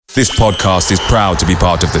This podcast is proud to be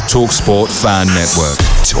part of the TalkSport Fan Network.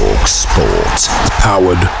 TalkSport.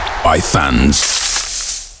 Powered by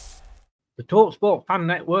fans. The TalkSport Fan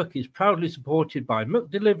Network is proudly supported by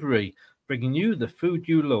McDelivery, bringing you the food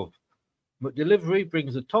you love. McDelivery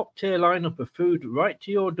brings a top-tier lineup of food right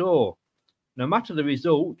to your door. No matter the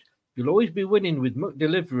result, you'll always be winning with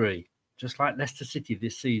McDelivery, just like Leicester City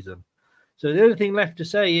this season. So the only thing left to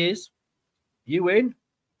say is, you win?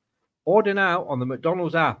 Order now on the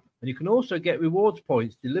McDonald's app, and you can also get rewards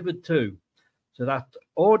points delivered too. So that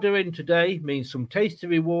ordering today means some tasty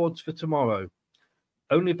rewards for tomorrow.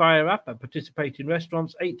 Only via app at participating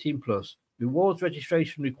restaurants, 18+. Rewards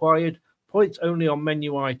registration required. Points only on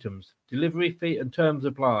menu items. Delivery fee and terms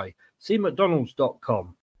apply. See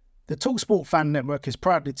mcdonalds.com. The TalkSport Fan Network is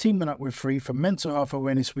proudly teaming up with Free for Mental Health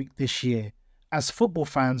Awareness Week this year. As football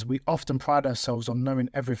fans, we often pride ourselves on knowing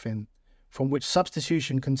everything, from which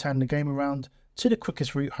substitution can turn the game around to the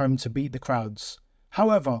quickest route home to beat the crowds.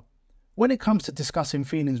 However, when it comes to discussing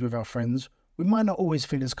feelings with our friends, we might not always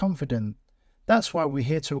feel as confident. That's why we're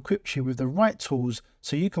here to equip you with the right tools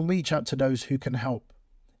so you can reach out to those who can help.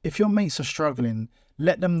 If your mates are struggling,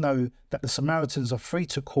 let them know that the Samaritans are free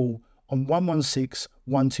to call on 116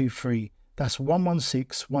 123. That's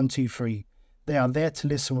 116 123. They are there to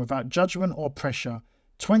listen without judgment or pressure,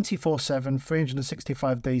 24/7,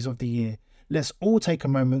 365 days of the year. Let's all take a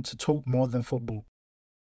moment to talk more than football.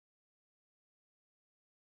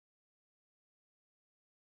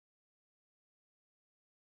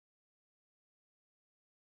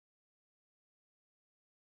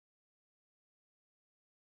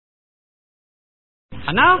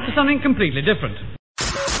 And now for something completely different.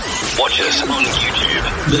 Watch us on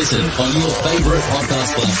YouTube. Listen on your favourite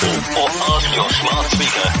podcast platform. Or ask your smart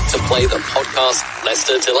speaker To play the podcast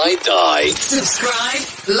Leicester Till I Die. Subscribe,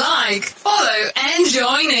 like, follow, and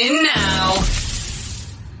join in now.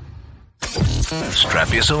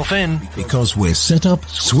 strap yourself in. Because we're set up,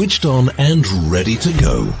 switched on, and ready to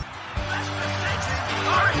go.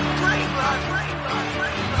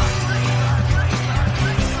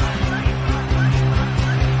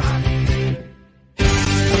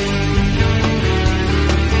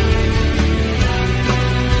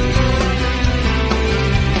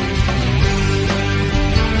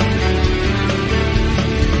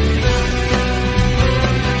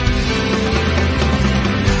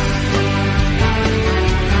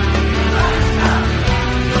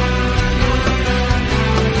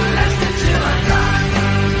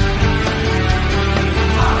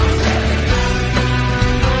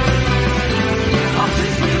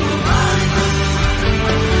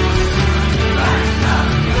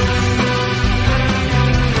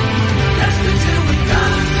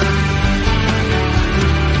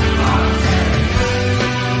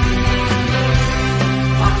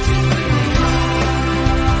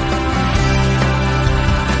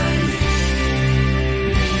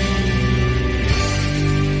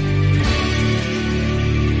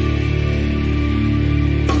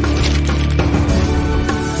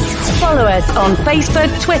 Follow us on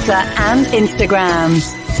Facebook, Twitter, and Instagram.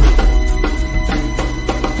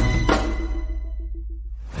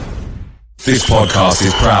 This podcast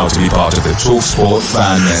is proud to be part of the TalkSport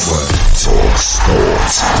Fan Network.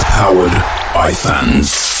 TalkSport. Powered by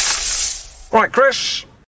fans. Right, Chris.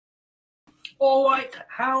 All right,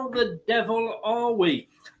 how the devil are we?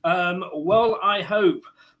 Well, I hope.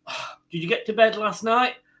 Did you get to bed last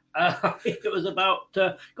night? I think it was about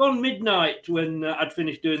gone midnight when I'd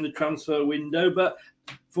finished doing the transfer window, but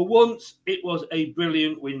for once it was a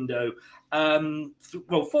brilliant window.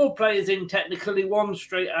 Well, 4 players in technically, 1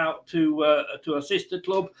 straight out to a sister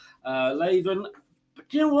club, Laven.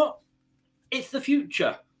 But you know what? It's the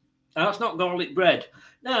future. And that's not garlic bread.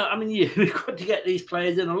 No, I mean, we've got to get these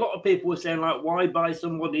players in. A lot of people were saying, like, why buy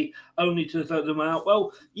somebody only to throw them out?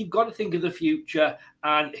 Well, you've got to think of the future,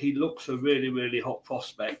 and he looks a really, really hot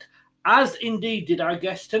prospect, as indeed did our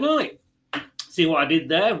guest tonight. See what I did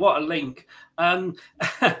there? What a link.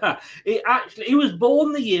 He was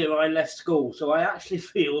born the year I left school, so I actually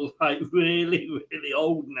feel like really, really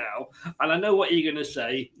old now. And I know what you're going to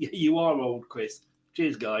say. You are old, Chris.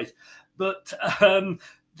 Cheers, guys. But I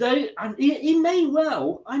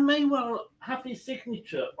may well have his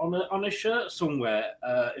signature on a shirt somewhere,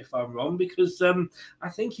 if I'm wrong, because I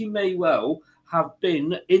think he may well have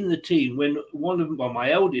been in the team when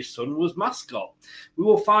my eldest son was mascot. We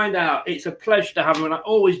will find out. It's a pleasure to have him, and I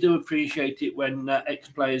always do appreciate it when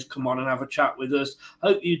ex-players come on and have a chat with us.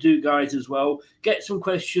 Hope you do, guys, as well. Get some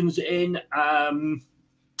questions in.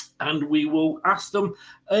 And we will ask them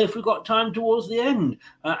if we've got time towards the end.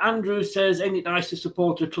 Andrew says, ain't it nice to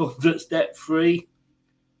support a club that's debt-free?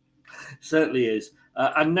 Certainly is.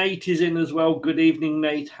 And Nate is in as well. Good evening,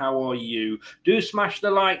 Nate. How are you? Do smash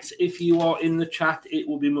the likes if you are in the chat. It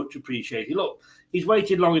will be much appreciated. Look, he's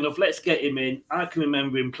waited long enough. Let's get him in. I can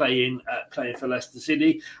remember him playing for Leicester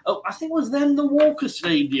City. Oh, I think it was then the Walker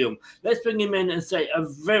Stadium. Let's bring him in and say a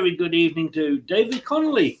very good evening to David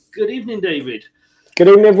Connolly. Good evening, David. Good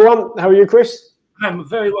evening, everyone. How are you, Chris? I'm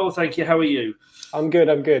very well, thank you. How are you? I'm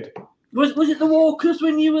good. Was it the Walkers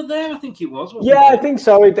when you were there? I think it was. Wasn't I it? think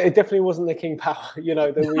so. It definitely wasn't the King Power. And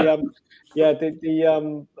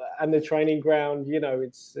the training ground.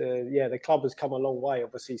 It's the club has come a long way,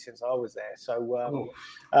 obviously, since I was there. So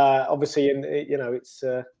obviously, it's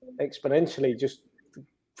exponentially just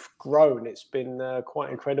grown. It's been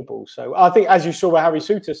quite incredible. So I think, as you saw with Harry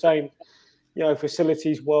Souttar saying,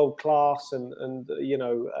 facilities world class, and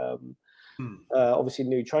obviously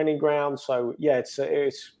new training ground. So it's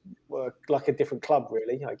like a different club,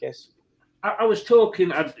 really, I guess. I was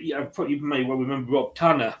talking. You may well remember Rob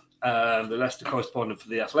Tanner, the Leicester correspondent for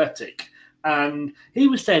The Athletic, and he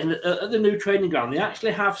was saying that at the new training ground they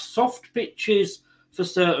actually have soft pitches for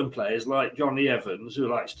certain players, like Johnny Evans, who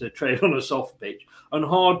likes to train on a soft pitch, and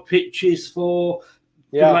hard pitches for.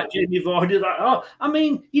 Yeah, like Jamie Vardy.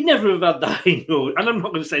 You never have had that in your. And I'm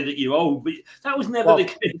not going to say that you're old, but that was never the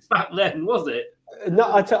case back then, was it?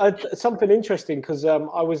 No, something interesting, because I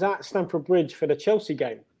was at Stamford Bridge for the Chelsea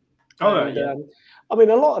game. There's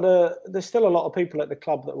still a lot of people at the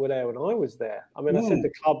club that were there when I was there. I said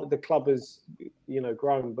the club has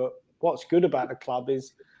grown, but what's good about the club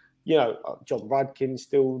is, John Rudkin's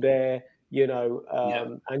still there.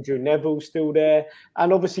 Andrew Neville's still there,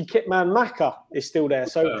 and obviously Kitman Maka is still there.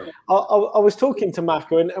 So I was talking to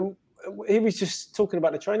Maka, and he was just talking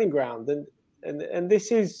about the training ground, and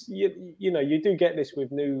this is you do get this with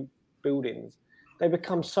new buildings. They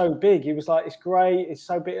become so big. He was like, it's great, it's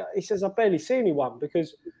so big. He says, I barely see anyone,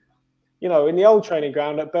 because in the old training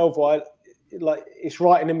ground at Belvoir, like, it's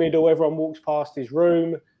right in the middle. Everyone walks past his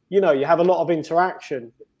room. You have a lot of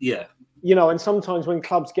interaction. Yeah. And sometimes when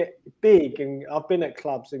clubs get big, and I've been at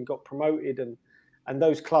clubs and got promoted, and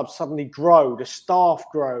those clubs suddenly grow, the staff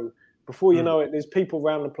grow. Before you know it, there's people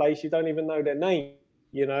around the place, you don't even know their name,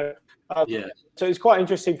 So it's quite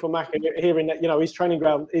interesting for Mac hearing that, his training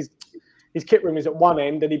ground, his kit room is at one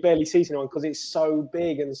end and he barely sees anyone because it's so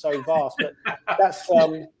big and so vast. But that's the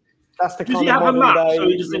kind of Does he have a map so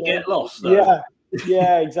he doesn't get lost? Though?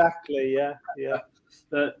 Yeah, exactly. Yeah.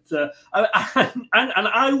 But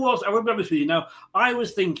I will be honest with you now, I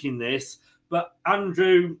was thinking this, but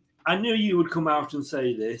Andrew, I knew you would come out and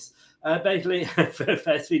say this. Basically,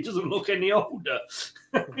 he doesn't look any older.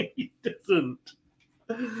 He doesn't.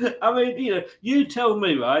 You tell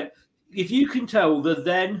me, right? If you can tell the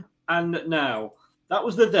then and now, that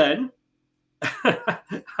was the then,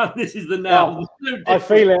 and this is the now. I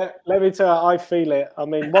feel it. Let me tell you, I feel it.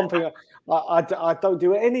 One thing. I don't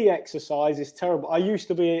do any exercise. It's terrible. I used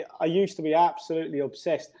to be absolutely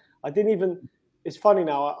obsessed. I didn't even. It's funny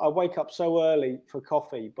now. I wake up so early for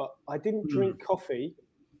coffee, but I didn't drink coffee,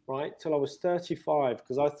 right, till I was 35,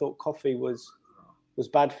 because I thought coffee was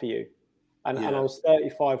bad for you, and I was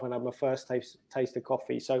 35 when I had my first taste of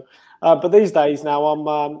coffee. So, but these days now I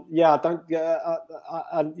don't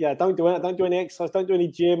do any exercise, don't do any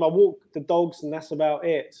gym. I walk the dogs, and that's about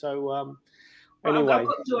it. So. Anyway. I've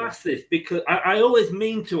got to ask this, because I always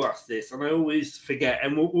mean to ask this, and I always forget.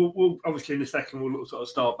 And we'll obviously in a second we'll sort of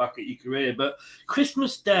start back at your career. But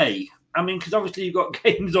Christmas Day, because obviously you've got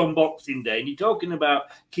games on Boxing Day, and you're talking about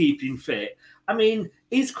keeping fit.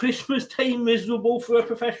 Is Christmas Day miserable for a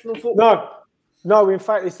professional footballer? No. In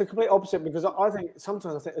fact, it's the complete opposite, because I think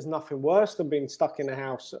sometimes there's nothing worse than being stuck in a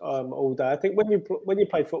house all day. I think when you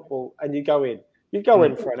play football and you go in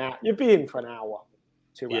for an hour, you'd be in for an hour,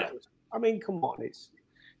 2 hours. Come on, it's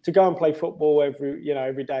to go and play football every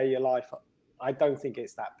day of your life. I don't think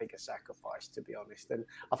it's that big a sacrifice, to be honest. And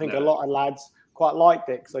I think a lot of lads quite liked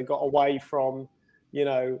it, because they got away from,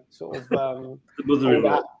 sort of the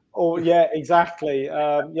mother-in-law. Exactly.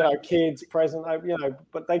 Kids present,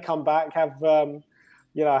 but they come back, have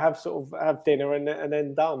dinner and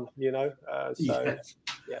then done, Are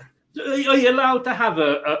you allowed to have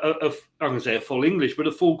I'm going to say a full English, but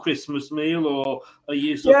a full Christmas meal, or are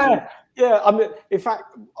you? In fact,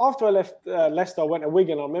 after I left Leicester, I went to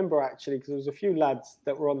Wigan. I remember actually, because there was a few lads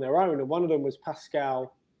that were on their own, and one of them was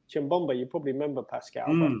Pascal Chimbomba. You probably remember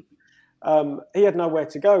Pascal. But, he had nowhere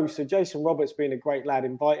to go, so Jason Roberts, being a great lad,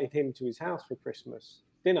 invited him to his house for Christmas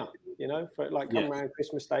dinner. For come around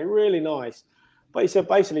Christmas Day, really nice. But he said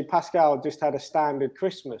basically Pascal just had a standard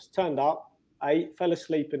Christmas. Turned up, ate, fell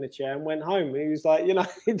asleep in the chair, and went home. He was like, he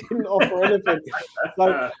didn't offer anything.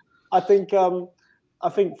 So I think I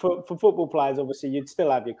think for football players, obviously, you'd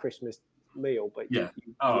still have your Christmas meal, but you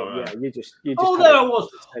just there I was.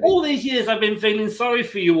 All these years I've been feeling sorry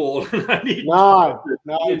for you all. No,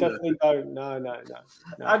 definitely don't. No.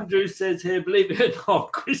 Andrew says here, believe it or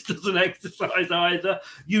not, Chris doesn't exercise either.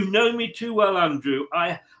 You know me too well, Andrew.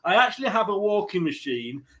 I actually have a walking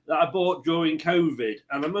machine that I bought during COVID,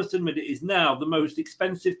 and I must admit it is now the most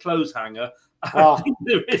expensive clothes hanger.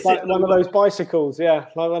 There is like one of those bicycles,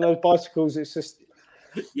 like one of those bicycles. It's just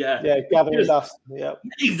gathering dust. Yeah,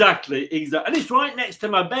 exactly, and it's right next to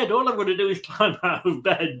my bed. All I've got to do is climb out of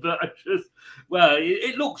bed. But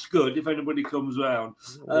it looks good if anybody comes round.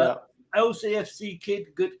 LCFC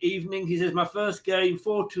Kid, good evening. He says my first game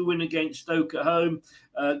 4-2 win against Stoke at home.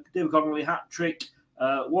 David Connolly hat trick.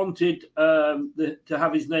 Wanted to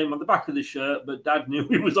have his name on the back of the shirt, but Dad knew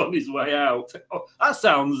he was on his way out. Oh, that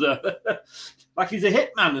sounds like he's a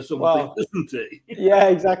hitman or something, doesn't he? Yeah,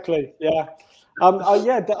 exactly. Yeah. I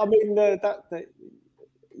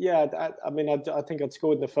think I'd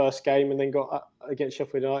scored in the first game and then got against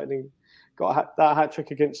Sheffield United and got that hat trick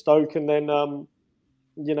against Stoke, and then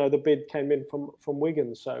the bid came in from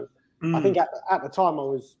Wigan. So I think at the time I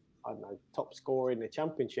was, I don't know, top scorer in the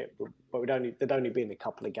Championship, but there'd only been a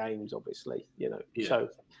couple of games, obviously, So,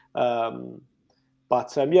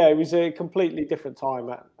 it was a completely different time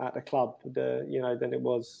at the club, than it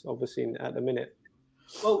was obviously at the minute.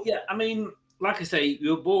 Well, yeah, I mean, like I say,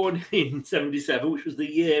 you were born in 1977, which was the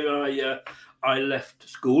year I left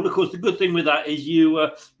school. Of course, the good thing with that is you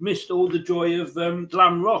missed all the joy of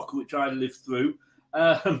glam rock, which I lived through.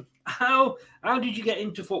 How did you get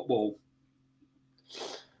into football?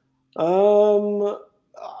 I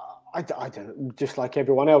don't, just like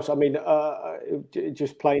everyone else. I mean,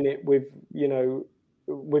 just playing it with your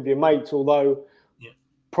mates. Although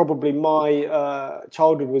probably my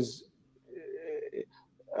childhood was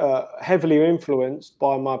heavily influenced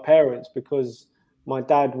by my parents, because my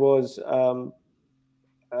dad was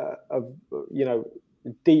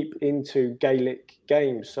deep into Gaelic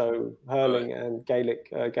games, so hurling and Gaelic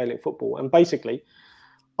football. And basically,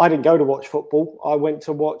 I didn't go to watch football. I went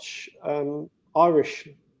to watch Irish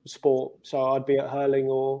sport. So I'd be at hurling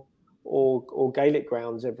or Gaelic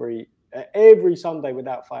grounds every Sunday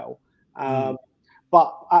without fail. But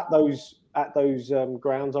at those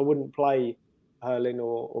grounds, I wouldn't play hurling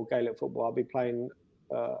or Gaelic football. I'd be playing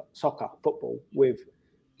soccer, football with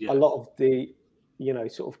a lot of the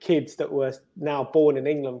sort of kids that were now born in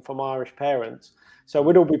England from Irish parents. So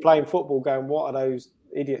we'd all be playing football, going, "What are those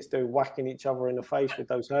idiots doing, whacking each other in the face with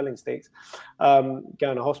those hurling sticks?" Going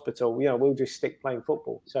to hospital. We'll just stick playing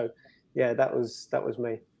football. So that was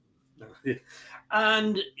me.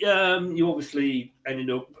 And you obviously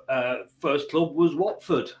ended up first club was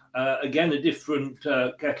Watford. Again, a different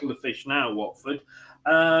kettle of fish now, Watford.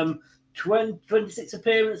 26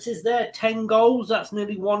 appearances there, 10 goals. That's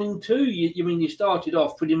nearly 1 in 2. You started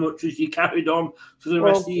off pretty much as you carried on for the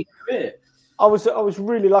rest of your career. I was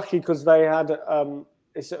really lucky because they had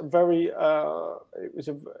it was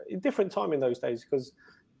a different time in those days, because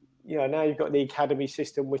now you've got the academy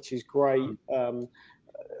system, which is great.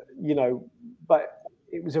 But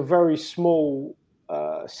it was a very small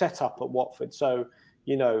setup at Watford. So,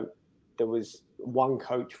 there was one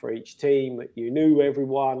coach for each team. You knew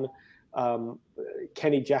everyone.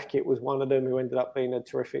 Kenny Jackett was one of them, who ended up being a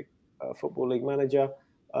terrific Football League manager.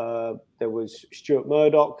 There was Stuart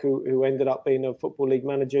Murdoch, who ended up being a Football League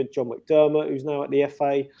manager. John McDermott, who's now at the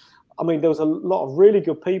FA. I mean, there was a lot of really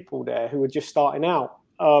good people there who were just starting out.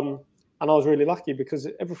 And I was really lucky because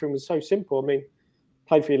everything was so simple. I mean,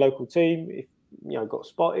 played for your local team, got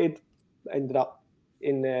spotted, ended up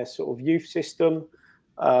in their sort of youth system,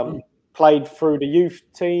 played through the youth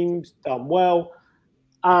teams, done well.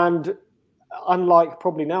 And unlike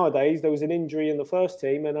probably nowadays, there was an injury in the first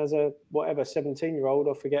team, and as a 17-year-old,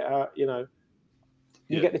 I forget how, you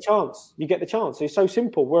get the chance. You get the chance. It's so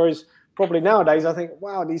simple. Whereas probably nowadays, I think,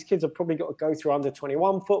 wow, these kids have probably got to go through under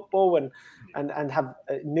 21 football and have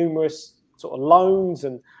numerous sort of loans,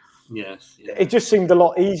 and it just seemed a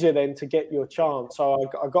lot easier then to get your chance. So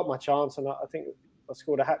I got my chance, and I think I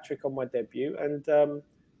scored a hat trick on my debut, and and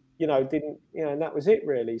that was it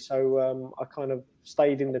really. So I kind of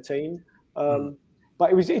stayed in the team.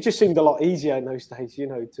 But it just seemed a lot easier in those days,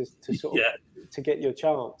 to sort of to get your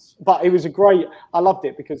chance. But it was I loved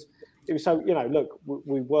it because it was so, look,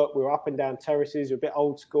 we were up and down terraces, a bit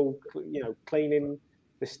old school, cleaning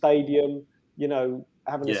the stadium,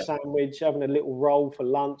 having a sandwich, having a little roll for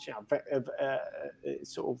lunch.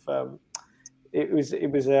 It was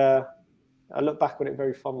I look back on it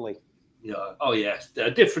very fondly. Yeah. Oh yes.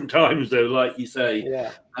 Different times though, like you say.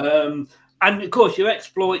 Yeah. And of course, your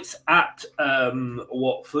exploits at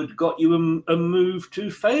Watford got you a move to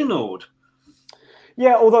Feyenoord.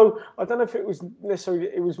 Yeah, although I don't know if it was necessarily.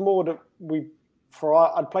 It was more that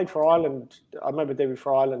I'd played for Ireland. I remember debuting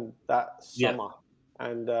for Ireland that summer,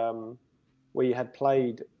 and we had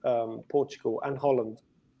played Portugal and Holland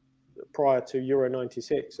prior to Euro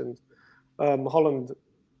 '96, and Holland.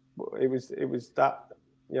 It was that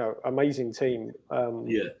amazing team. Full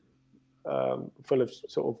of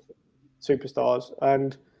sort of superstars,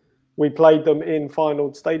 and we played them in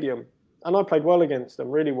Feyenoord Stadium, and I played well against them,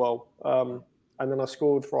 really well. And then I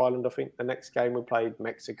scored for Ireland. I think the next game we played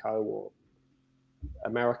Mexico or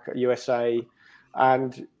America, USA,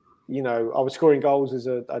 and I was scoring goals as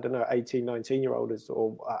a 18, 19-year-old,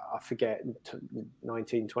 or I forget,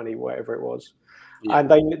 19, 20, whatever it was. Yeah. And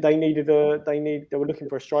they were looking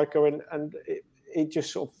for a striker, and it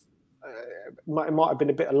just sort of it might have been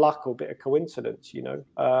a bit of luck or a bit of coincidence,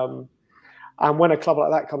 And when a club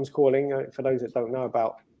like that comes calling, for those that don't know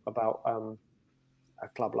about a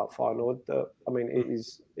club like Feyenoord,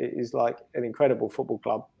 it is like an incredible football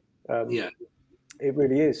club. It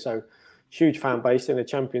really is. So huge fan base in the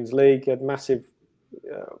Champions League, a massive.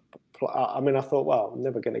 I thought, well, I'm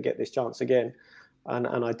never going to get this chance again,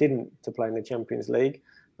 and I didn't, to play in the Champions League,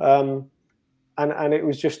 and it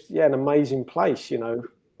was just an amazing place.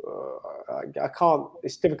 I can't.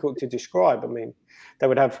 It's difficult to describe. I mean, they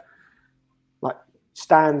would have like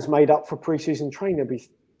stands made up for pre-season training. There'd be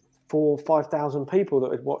 4,000 or 5,000 people that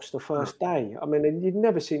would watch the first day. I mean, you'd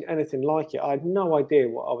never seen anything like it. I had no idea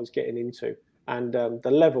what I was getting into, and the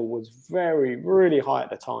level was really high at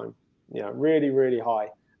the time. Really, really high,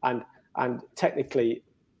 and technically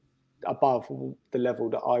above the level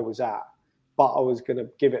that I was at. But I was going to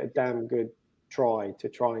give it a damn good try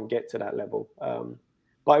and get to that level.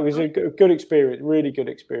 But it was a good experience, really good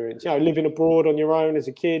experience. Living abroad on your own as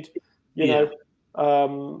a kid, so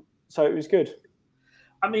it was good.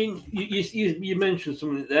 I mean, you mentioned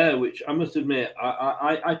something there, which I must admit,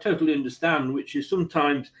 I totally understand, which is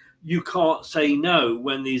sometimes you can't say no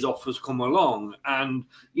when these offers come along. And,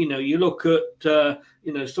 you look at,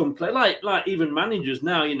 some play, like even managers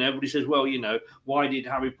now, everybody says, well, why did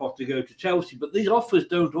Harry Potter go to Chelsea? But these offers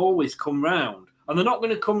don't always come round. And they're not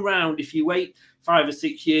going to come round if you wait 5 or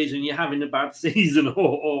 6 years and you're having a bad season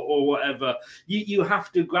or whatever. You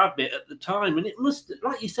have to grab it at the time. And it must,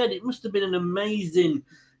 like you said, it must have been an amazing,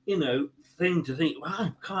 thing to think,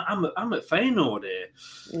 wow, I'm at Feyenoord here.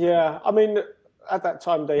 Yeah, I mean, at that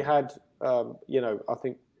time they had, I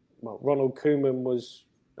think, Ronald Koeman was,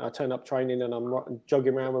 I turned up training and I'm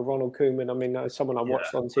jogging around with Ronald Koeman. I mean, someone I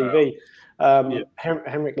watched on TV.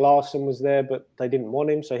 Henrik Larsson was there, but they didn't want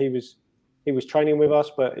him. So he was training with us,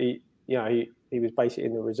 but he was basically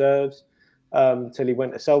in the reserves till he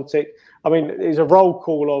went to Celtic. I mean, it was a roll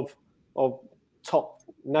call of top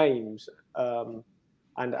names.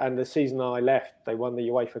 And the season I left, they won the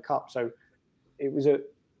UEFA Cup. So it was a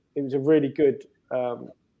really good.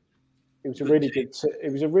 It was a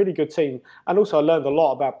really good team. And also I learned a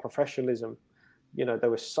lot about professionalism. They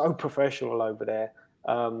were so professional over there.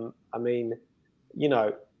 I mean,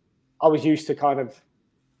 I was used to kind of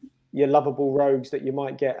your lovable rogues that you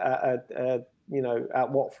might get at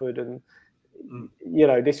Watford, and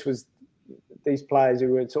this was these players who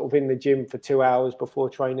were sort of in the gym for 2 hours before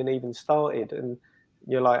training even started, and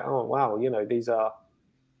you're like, oh wow,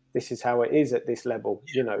 this is how it is at this level,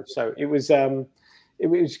 So it was a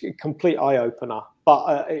complete eye opener,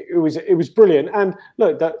 but it was brilliant. And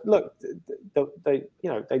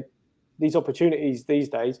these opportunities these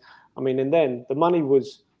days. I mean, and then the money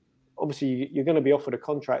was. Obviously, you're going to be offered a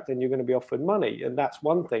contract and you're going to be offered money, and that's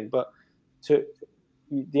one thing. But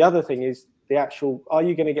the other thing is the actual: are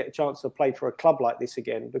you going to get a chance to play for a club like this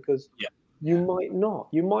again? Because you might not.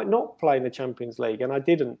 You might not play in the Champions League, and I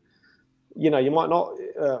didn't. You might not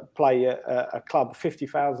play a club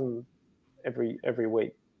 50,000 every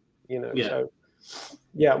week. So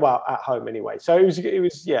well, at home anyway. So it was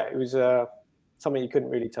something you couldn't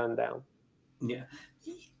really turn down. Yeah.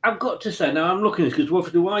 I've got to say, now I'm looking at this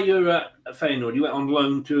because while you're at Feyenoord, you went on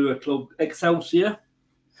loan to a club, Excelsior.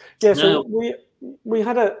 Yeah, so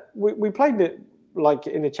we played it like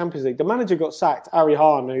in the Champions League. The manager got sacked, Harry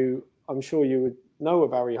Hahn, who I'm sure you would know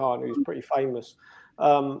of Harry Hahn, who's pretty famous.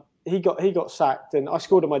 He got sacked, and I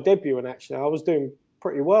scored on my debut, and actually I was doing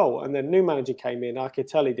pretty well. And then new manager came in. I could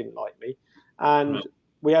tell he didn't like me, and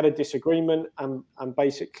we had a disagreement, and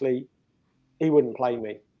basically he wouldn't play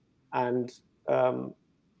me, and.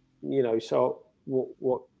 So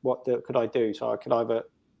what could I do? So I could either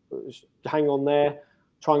hang on there,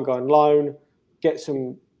 try and go on loan, get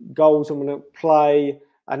some goals I'm going to play,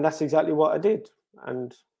 and that's exactly what I did.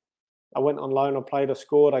 And I went on loan, I played, I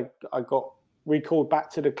scored. I got recalled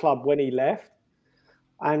back to the club when he left,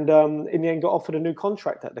 and in the end got offered a new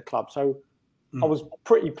contract at the club. So I was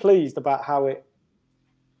pretty pleased about how it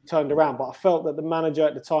turned around. But I felt that the manager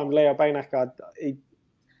at the time, Leo Beenakker,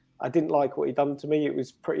 I didn't like what he'd done to me. It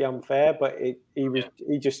was pretty unfair, but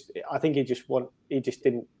he just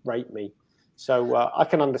didn't rate me. So I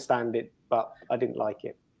can understand it, but I didn't like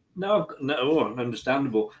it. No,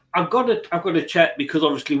 understandable. I've got to check, because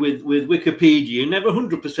obviously with Wikipedia, you're never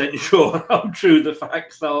 100% sure how true the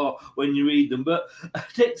facts are when you read them. But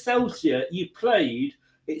at Excelsior, you played,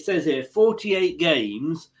 it says here, 48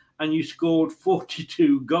 games and you scored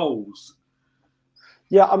 42 goals.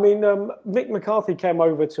 Yeah, I mean, Mick McCarthy came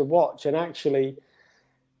over to watch, and actually,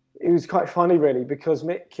 it was quite funny, really, because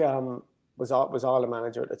Mick was Ireland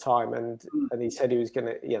manager at the time, and he said he was going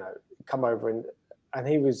to, come over and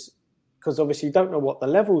he was, because obviously you don't know what the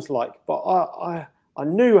level's like, but I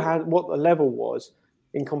knew what the level was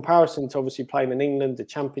in comparison to obviously playing in England, the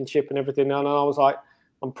Championship and everything, and I was like,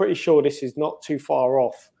 I'm pretty sure this is not too far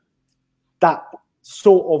off that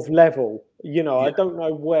sort of level. I don't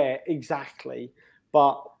know where exactly.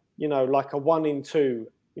 But, like a 1 in 2,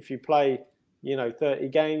 if you play, 30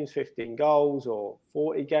 games, 15 goals, or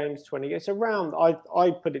 40 games, 20 games, around,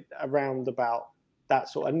 I put it around about that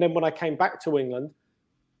sort. And then when I came back to England,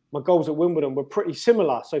 my goals at Wimbledon were pretty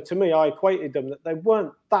similar. So to me, I equated them that they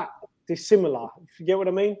weren't that dissimilar. If you get what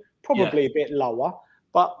I mean? Probably a bit lower.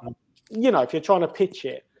 But, if you're trying to pitch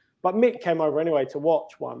it. But Mick came over anyway to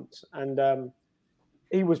watch once. And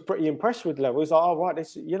he was pretty impressed with the level. He was like, oh, right,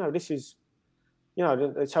 this is...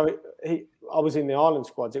 so I was in the Ireland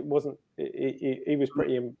squads. It wasn't. He was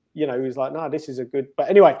pretty. He was like, no, this is a good. But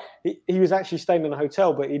anyway, he was actually staying in a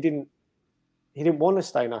hotel, but he didn't want to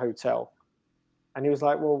stay in a hotel, and he was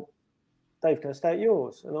like, well, Dave, can I stay at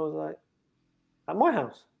yours? And I was like, at my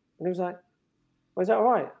house. And he was like, well, is that all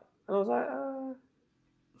right? And I was like,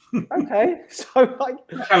 okay. So like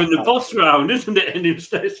having the boss round, isn't it? And him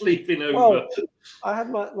sleeping over. Well, I had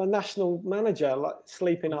my national manager like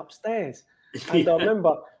sleeping upstairs. And I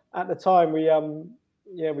remember at the time we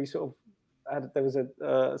sort of had, there was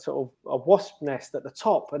a sort of a wasp nest at the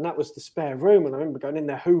top, and that was the spare room. And I remember going in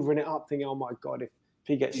there, hoovering it up, thinking, "Oh my God, if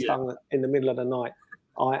he gets stung in the middle of the night,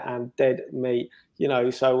 I am dead meat."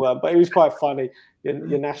 So but it was quite funny.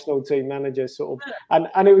 Your national team manager sort of,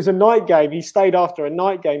 and it was a night game. He stayed after a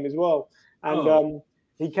night game as well, and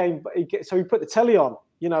he came. So he put the telly on,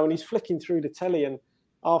 and he's flicking through the telly, and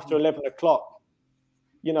after 11 o'clock.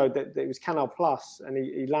 That it was Canal Plus, and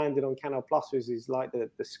he landed on Canal Plus, which is like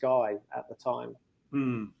the Sky at the time.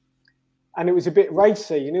 And it was a bit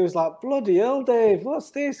racy, and he was like, bloody hell, Dave,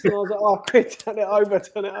 what's this? And I was like, oh, quick, turn it over,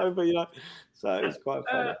 So it was quite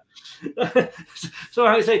funny. So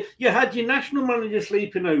I say, you had your national manager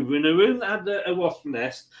sleeping over in a room that had a wasp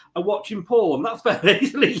nest and watching porn. That's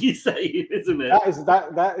basically you saying, isn't it?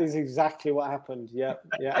 That is exactly what happened. Yeah.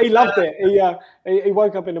 He loved it. He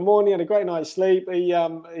woke up in the morning, had a great night's sleep. He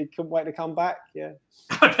couldn't wait to come back. Yeah.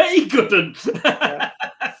 I bet he couldn't.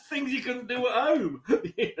 Things you couldn't do at home.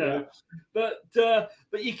 Yeah. But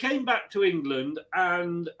you came back to England,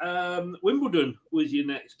 and Wimbledon was your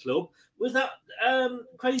next club. Was that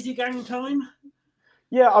Crazy Gang time?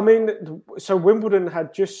 Yeah, I mean, so Wimbledon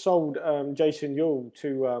had just sold Jason Yuill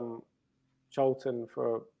to Charlton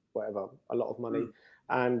for a lot of money,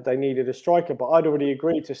 and they needed a striker. But I'd already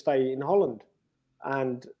agreed to stay in Holland,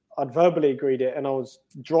 and I'd verbally agreed it. And I was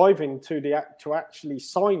driving to actually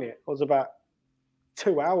sign it. I was about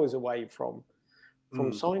 2 hours away from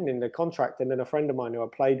signing the contract, and then a friend of mine who I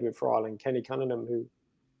played with for Ireland, Kenny Cunningham, who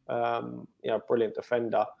brilliant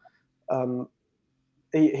defender.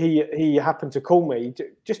 He happened to call me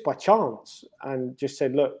just by chance and just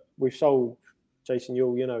said, "Look, we've sold Jason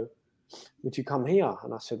Yuill. Would you come here?"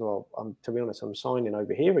 And I said, "Well, to be honest, I'm signing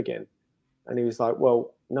over here again." And he was like,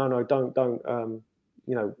 "Well, no, don't.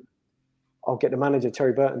 I'll get the manager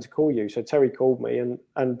Terry Burton to call you." So Terry called me, and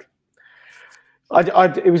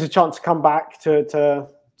it was a chance to come back to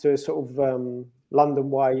sort of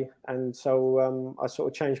London way, and so I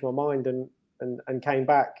sort of changed my mind and came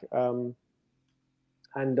back and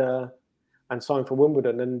signed for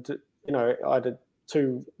Wimbledon, and I had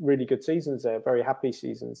 2 really good seasons there, very happy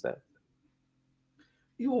seasons there.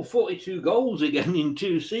 You were 42 goals again in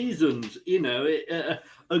 2 seasons.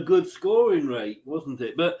 A good scoring rate, wasn't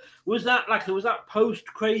it? But was that post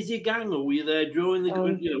Crazy Gang, or were you there during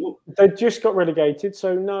the? They just got relegated,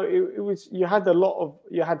 so no, it was. You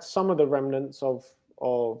had some of the remnants of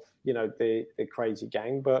the Crazy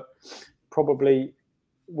Gang, but probably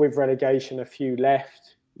with relegation, a few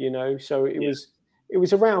left. So it it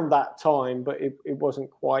was around that time, but it wasn't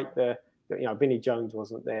quite Vinnie Jones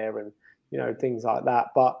wasn't there, and things like that.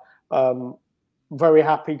 But very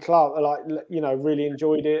happy club, really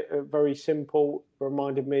enjoyed it. Very simple,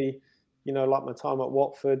 reminded me, like my time at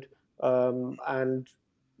Watford, and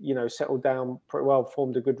settled down pretty well.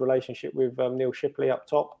 Formed a good relationship with Neil Shipley up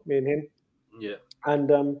top, me and him. Yeah,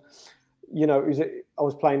 and I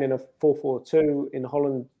was playing in a 4-4-2 in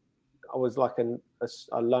Holland. I was like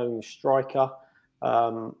a lone striker.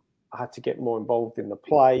 I had to get more involved in the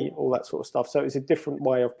play, all that sort of stuff. So it was a different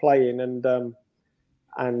way of playing, and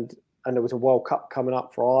there was a World Cup coming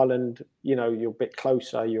up for Ireland. You're a bit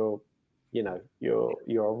closer. You're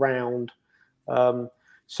around.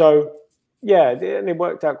 So yeah, and it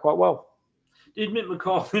worked out quite well. Did Mick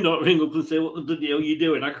McCarthy not ring up and say, "What the bloody hell are you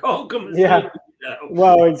doing? I can't come and see you now."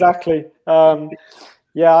 Well, exactly.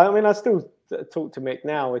 Yeah, I mean, I still talk to Mick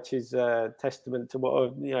now, which is a testament to what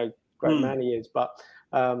a great man he is. But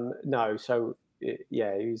no, so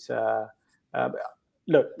yeah, he's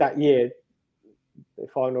look, that year the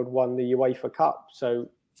final won the UEFA Cup, so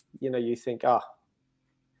you think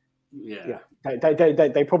yeah.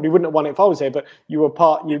 They probably wouldn't have won it if I was there, but you were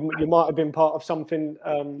part. You might have been part of something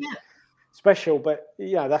special. But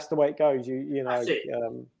yeah, that's the way it goes. That's it.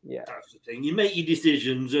 Yeah, That's the thing. You make your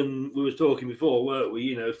decisions, and we were talking before, weren't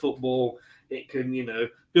we? Football, it can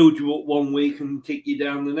build you up one week and kick you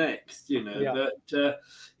down the next. Yeah. But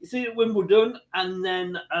you see at Wimbledon, and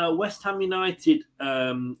then West Ham United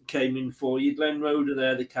came in for you. Glenn Roeder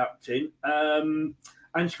there, the captain, and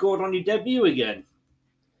scored on your debut again.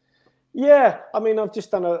 Yeah, I mean, I've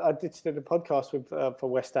just done I did a podcast with for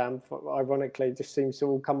West Ham. Ironically, it just seems to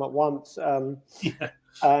all come at once.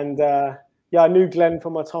 And I knew Glenn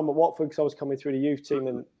from my time at Watford because I was coming through the youth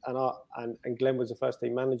team, and Glenn was the first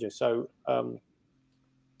team manager. So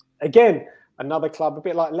again, another club, a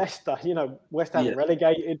bit like Leicester. West Ham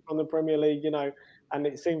relegated from the Premier League. And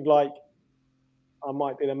it seemed like I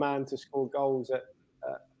might be the man to score goals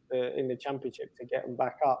in the Championship to get them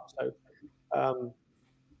back up. So.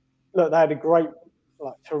 Look, they had a great,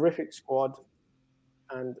 terrific squad,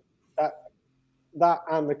 and that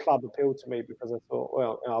and the club appealed to me because I thought,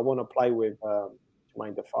 well, I want to play with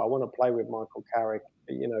Jermaine Defoe. I want to play with Michael Carrick.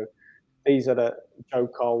 These are the Joe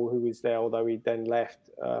Cole who was there, although he then left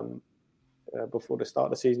before the start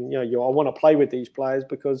of the season. I want to play with these players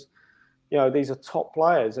because these are top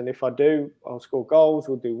players, and if I do, I'll score goals.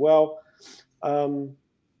 We'll do well.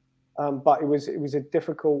 But it was a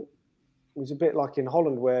difficult. It was a bit like in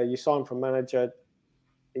Holland where you sign for a manager,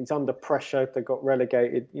 he's under pressure, they got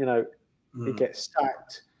relegated, he gets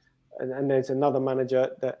sacked. And there's another manager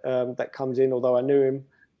that comes in, although I knew him,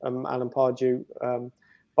 Alan Pardew.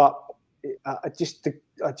 But I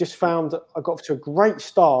just found I got to a great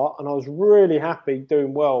start and I was really happy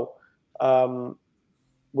doing well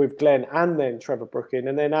with Glenn and then Trevor Brooking.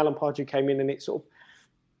 And then Alan Pardew came in and it sort of,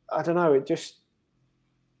 I don't know, it just,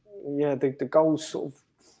 the goals sort of,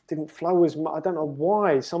 didn't flow as much. I don't know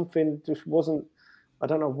why. Something just wasn't. I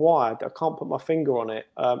don't know why. I can't put my finger on it.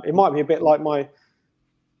 It might be a bit like my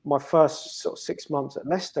first sort of 6 months at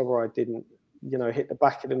Leicester, where I didn't, hit the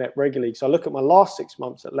back of the net regularly. So I look at my last 6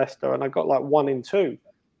 months at Leicester, and I got like 1 in 2,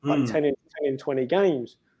 like 10 in 20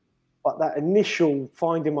 games. But that initial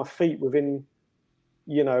finding my feet within,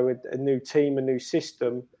 a new team, a new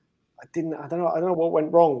system, I don't know what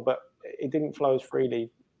went wrong, but it didn't flow as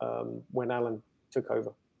freely when Alan took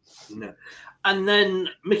over. No. And then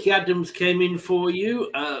Mickey Adams came in for you,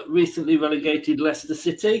 recently relegated Leicester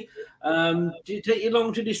City. Did it take you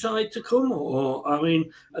long to decide to come? Or, I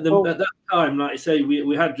mean, at that time, like I say,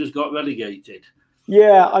 we had just got relegated.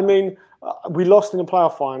 Yeah, I mean, we lost in the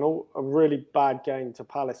playoff final, a really bad game to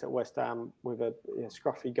Palace at West Ham with a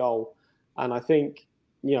scruffy goal. And I think,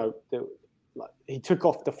 he took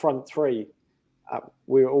off the front three.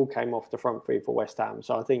 We all came off the front three for West Ham.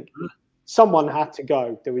 So I think someone had to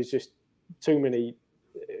go. There was just too many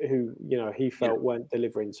who, he felt weren't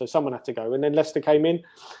delivering. So someone had to go. And then Leicester came in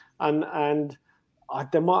and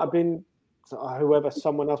there might have been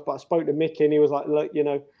someone else, but I spoke to Mickey and he was like, look,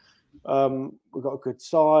 we've got a good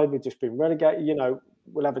side. We've just been relegated.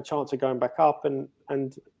 We'll have a chance of going back up. And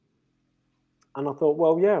I thought,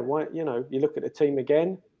 well, yeah, why, you look at the team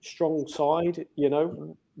again, strong side,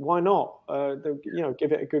 why not?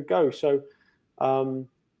 Give it a good go. So,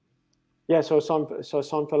 so I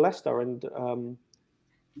signed for Leicester, and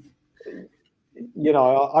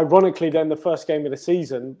ironically, then the first game of the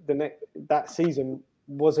season, that season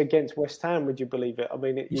was against West Ham. Would you believe it? I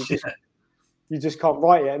mean, you just can't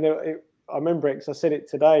write it. And I remember it because I said it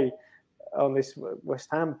today on this West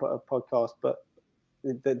Ham podcast. But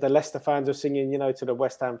the Leicester fans are singing, to the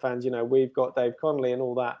West Ham fans, we've got Dave Connolly and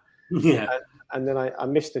all that. Yeah. And then I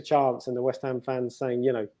missed a chance, and the West Ham fans saying,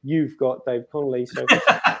 you've got Dave Connolly. So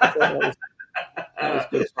that was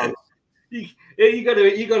good fun. You got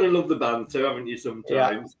to love the banter, haven't you?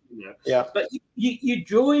 Sometimes, Yeah. But you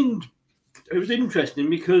joined. It was interesting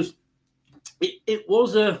because it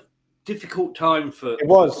was a difficult time for. It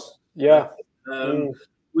was, yeah. I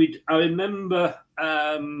remember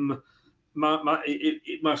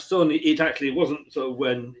my son. It actually wasn't sort of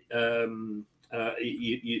when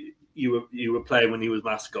you were playing when he was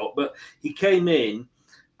mascot, but he came in,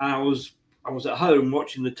 and I was at home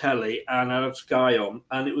watching the telly, and I had Sky on,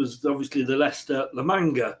 and it was obviously the Leicester La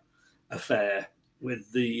Manga affair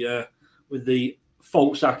with the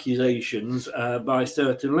false accusations by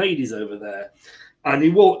certain ladies over there. And he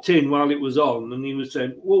walked in while it was on, and he was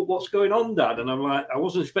saying, "Well, what's going on, Dad?" And I'm like, I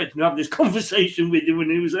wasn't expecting to have this conversation with him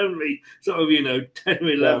when he was only sort of 10 or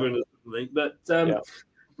 11 or something. But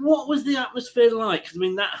what was the atmosphere like?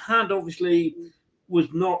 Because that obviously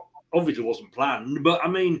wasn't planned, but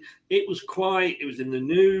it was in the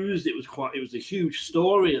news. It was a huge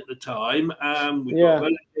story at the time. We got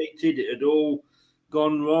relegated. It had all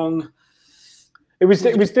gone wrong. It was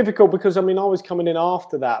difficult because I was coming in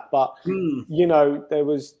after that, but there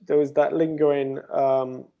was that lingering,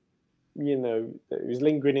 it was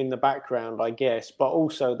lingering in the background, I guess. But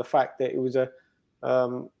also the fact that it was a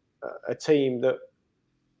team that,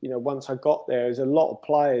 once I got there, there's a lot of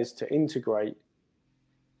players to integrate.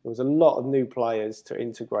 There was a lot of new players to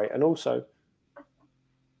integrate, and also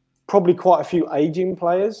probably quite a few aging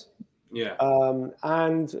players. Yeah.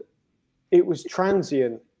 And it was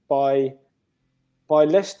transient by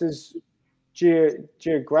Leicester's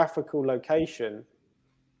geographical location.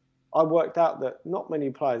 I worked out that not many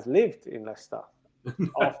players lived in Leicester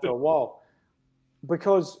after a while,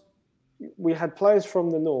 because we had players from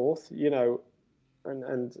the north,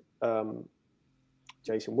 and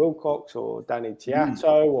Jason Wilcox or Danny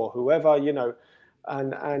Tiato or whoever,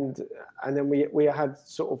 and then we had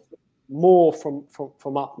sort of more from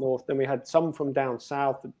up north. Then we had some from down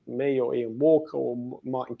south, me or Ian Walker or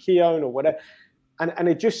Martin Keown or whatever. And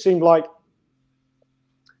it just seemed like,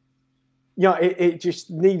 it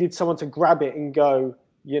just needed someone to grab it and go,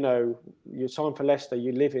 you're signed for Leicester,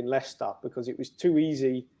 you live in Leicester, because it was too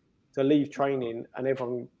easy to leave training and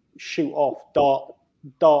everyone shoot off, dart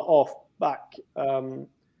off back, and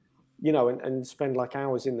spend like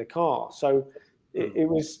hours in the car. So it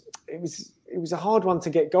was a hard one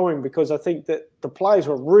to get going, because I think that the players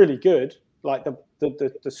were really good. Like the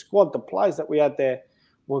squad, the players that we had there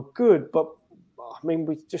were good, but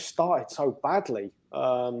we just started so badly,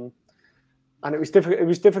 and it was difficult. It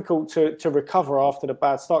was difficult to recover after the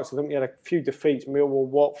bad start. So I think we had a few defeats: Millwall,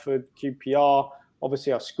 Watford, QPR.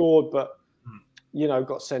 Obviously, I scored, but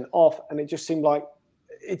got sent off, and it just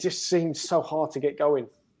seemed so hard to get going.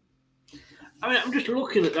 I'm just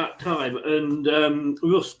looking at that time, and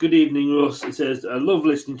Russ, good evening, Russ. It says, "I love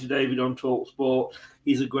listening to David on TalkSport.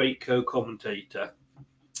 He's a great co-commentator."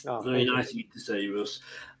 Very nice of you to say, Russ.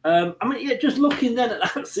 Just looking then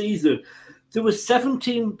at that season, there were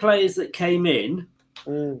 17 players that came in,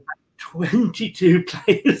 22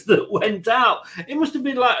 players that went out. It must have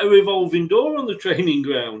been like a revolving door on the training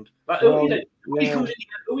ground. Like, who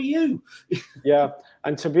are you? Yeah,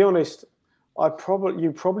 and to be honest,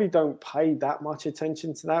 you probably don't pay that much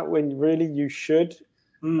attention to that when really you should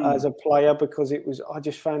as a player, because I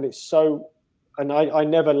just found it so, and I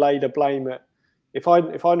never laid a blame at. If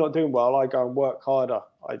I'm not doing well, I go and work harder.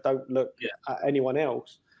 I don't look at anyone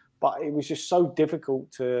else. But it was just so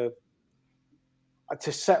difficult to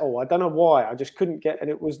settle. I don't know why. I just couldn't get.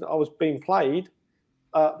 And I was being played,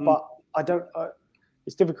 but I don't.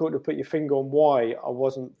 It's difficult to put your finger on why I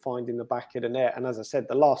wasn't finding the back of the net. And as I said,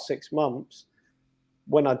 the last 6 months,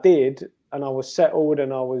 when I did, and I was settled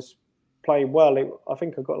and I was playing well, I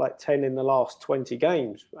think I got like 10 in the last 20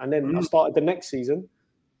 games. And then I started the next season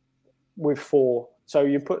with 4. So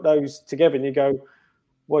you put those together and you go,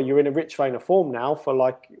 well, you're in a rich vein of form now for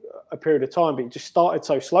like a period of time, but you just started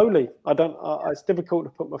so slowly. It's difficult to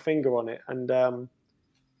put my finger on it. And it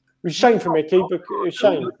was a shame for Mickey, but it was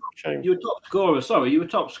shame. You were top scorer. Sorry, you were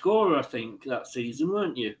top scorer, I think, that season,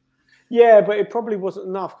 weren't you? Yeah, but it probably wasn't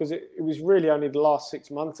enough, because it was really only the last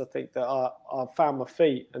 6 months, I think, that I found my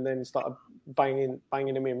feet and then started banging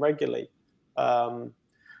them in regularly.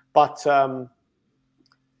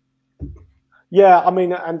 Yeah,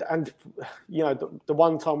 and the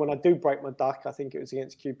one time when I do break my duck, I think it was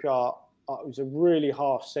against QPR. It was a really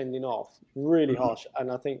harsh sending off, really harsh,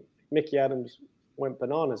 and I think Mickey Adams went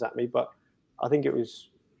bananas at me. But I think it was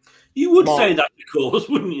You would say that, of course,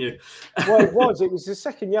 wouldn't you? Well, it was the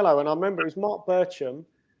second yellow, and I remember it was Mark Bircham,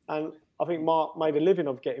 and I think Mark made a living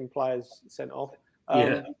of getting players sent off.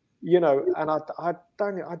 You know, and I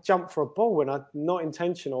jumped for a ball, and not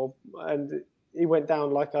intentional, and he went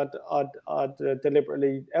down like I'd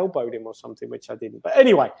deliberately elbowed him or something, which I didn't. But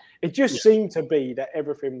anyway, it just seemed to be that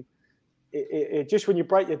everything. It just when you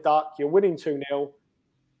break your duck, you're winning 2-0,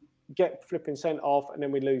 get flipping sent off, and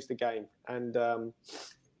then we lose the game. And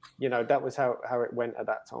you know, that was how it went at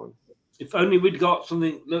that time. If only we'd got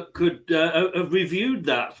something that could have reviewed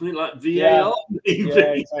that, something like VAR. Yeah,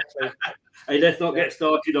 exactly. Hey, let's not get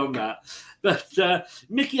started on that. But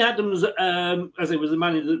Mickey Adams, as it was the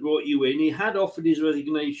manager that brought you in, he had offered his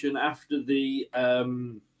resignation after the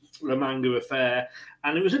La Manga affair,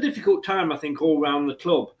 and it was a difficult time, I think, all around the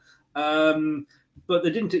club. But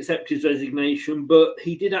they didn't accept his resignation. But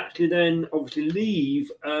he did actually then obviously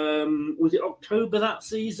leave. Was it October that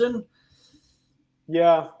season?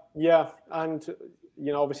 Yeah, and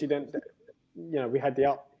you know, obviously then, you know, we had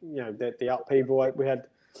the upheaval. We had,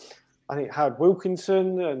 I think, Howard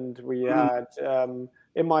Wilkinson, and we had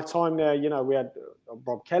in my time there, you know, we had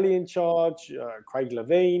Rob Kelly in charge, Craig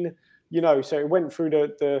Levine, you know, so it went through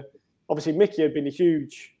the obviously Mickey had been a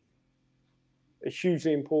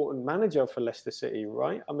hugely important manager for Leicester City,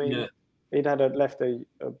 right? I mean, he'd left a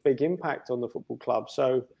big impact on the football club,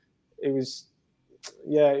 so it was.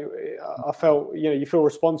 Yeah, I felt, you know, you feel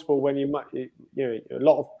responsible when you know, a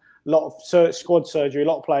lot of squad surgery, a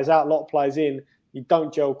lot of players out, a lot of players in. You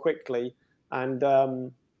don't gel quickly, and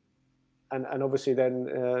obviously then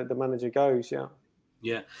the manager goes.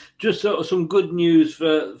 Yeah, just sort of some good news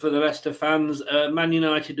for the Leicester fans. Man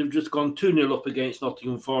United have just gone 2-0 up against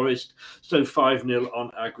Nottingham Forest, so 5-0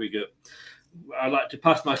 on aggregate. I'd like to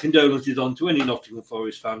pass my condolences on to any Nottingham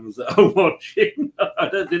Forest fans that are watching. I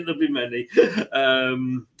don't think there'll be many. Did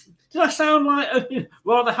I sound like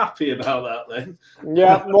rather happy about that then?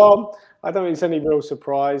 Yeah, well, I don't think it's any real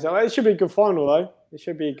surprise. It should be a good final, though. It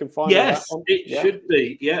should be a good final. Yes, it should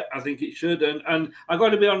be. Yeah, I think it should. And I've got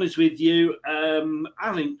to be honest with you.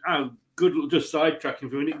 I think, good luck, just sidetracking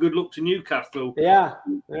for a minute, good luck to Newcastle. Yeah.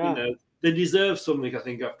 You know, they deserve something, I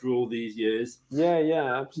think, after all these years.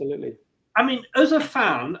 Yeah, absolutely. I mean, as a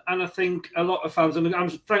fan, and I think a lot of fans, and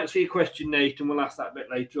thanks for your question, Nate, and we'll ask that a bit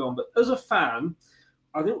later on, but as a fan,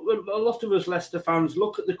 I think a lot of us Leicester fans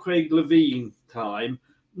look at the Craig Levine time,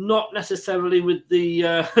 not necessarily with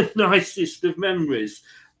the nicest of memories.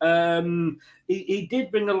 He did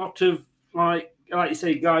bring a lot of, like you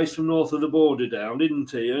say, guys from north of the border down, didn't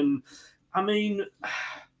he? And, I mean,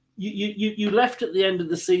 you left at the end of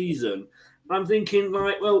the season. I'm thinking,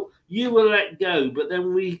 like, well, you were let go, but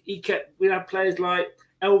then we had players like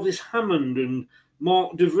Elvis Hammond and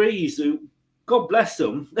Mark De Vries, who, God bless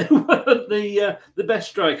them, they weren't the best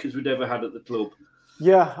strikers we'd ever had at the club.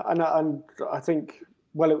 Yeah, and I think,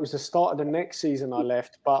 well, it was the start of the next season I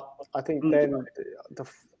left, but I think then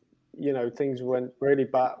things went really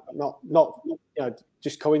bad. Not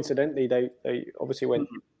just coincidentally, they obviously went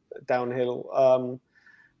downhill.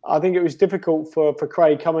 I think it was difficult for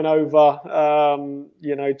Craig coming over,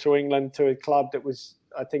 to England, to a club that was,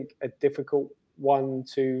 I think, a difficult one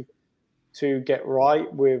to get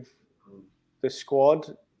right with the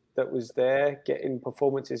squad that was there, getting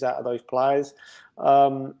performances out of those players.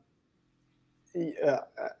 A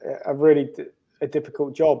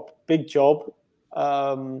difficult job, big job,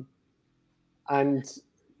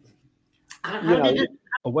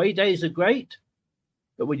 away days are great.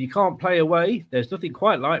 But when you can't play away, there's nothing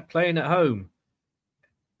quite like playing at home.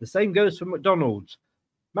 The same goes for McDonald's.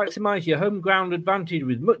 Maximise your home ground advantage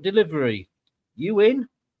with McDelivery. You in?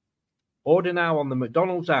 Order now on the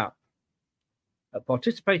McDonald's app. At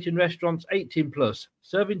participating restaurants 18+,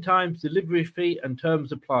 serving times, delivery fee and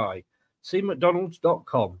terms apply. See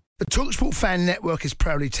mcdonalds.com. The TalkSport Fan Network is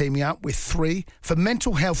proudly teaming up with 3 for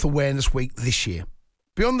Mental Health Awareness Week this year.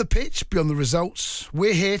 Beyond the pitch, beyond the results,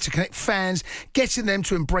 we're here to connect fans, getting them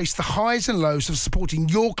to embrace the highs and lows of supporting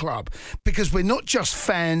your club, because we're not just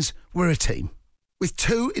fans, we're a team. With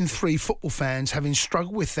 2 in 3 football fans having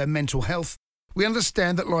struggled with their mental health, we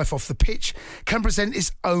understand that life off the pitch can present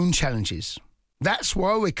its own challenges. That's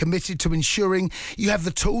why we're committed to ensuring you have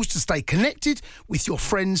the tools to stay connected with your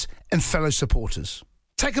friends and fellow supporters.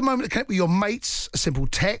 Take a moment to connect with your mates. A simple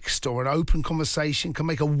text or an open conversation can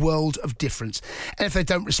make a world of difference. And if they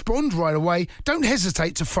don't respond right away, don't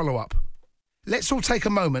hesitate to follow up. Let's all take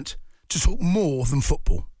a moment to talk more than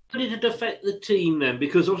football. How did it affect the team then?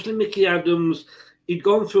 Because obviously Mickey Adams, he'd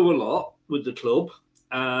gone through a lot with the club.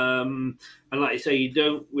 And like you say, you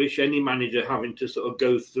don't wish any manager having to sort of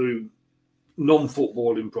go through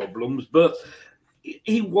non-footballing problems. But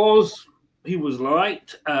he was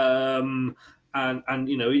liked, and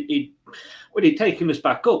you know, he'd taken us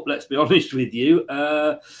back up. Let's be honest with you,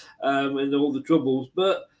 and all the troubles.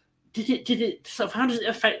 But did it sort of, how does it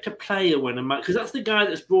affect a player when a man, because that's the guy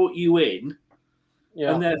that's brought you in,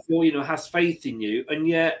 and therefore, you know, has faith in you, and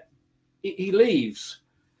yet he leaves.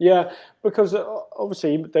 Yeah, because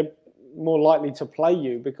obviously they're more likely to play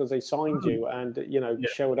you because they signed you and, you know,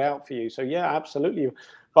 shelled out for you. So, yeah, absolutely.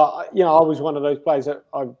 But, you know, I was one of those players that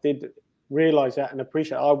I did realise that and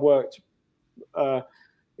appreciate. I worked, it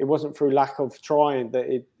wasn't through lack of trying that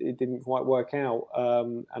it didn't quite work out.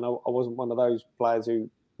 And I wasn't one of those players who,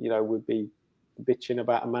 you know, would be bitching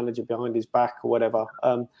about a manager behind his back or whatever.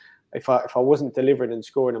 If I wasn't delivering and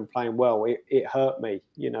scoring and playing well, it hurt me,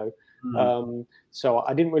 you know. So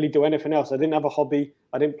I didn't really do anything else. I didn't have a hobby.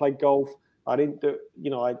 I didn't play golf. I didn't do, you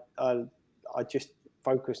know, I just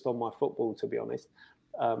focused on my football, to be honest.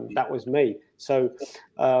 That was me. So,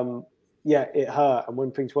 yeah, it hurt. And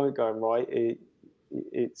when things weren't going right,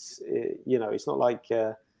 it's you know, it's not like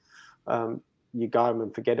you go home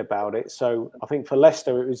and forget about it. So I think for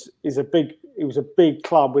Leicester, it was a big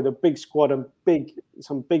club with a big squad and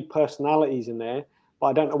some big personalities in there. But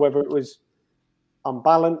I don't know whether it was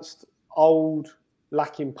unbalanced, old,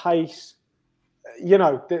 lacking pace. You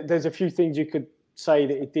know, there's a few things you could say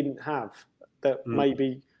that it didn't have that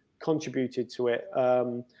maybe contributed to it.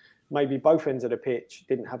 Maybe both ends of the pitch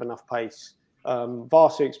didn't have enough pace.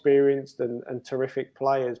 Vastly experienced and terrific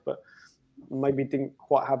players, but maybe didn't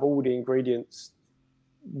quite have all the ingredients,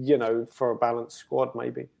 you know, for a balanced squad,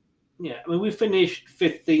 maybe. Yeah, I mean, we finished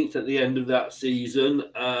 15th at the end of that season.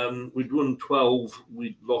 We'd won 12,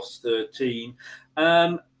 we'd lost 13.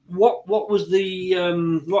 What was the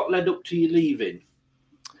what led up to you leaving?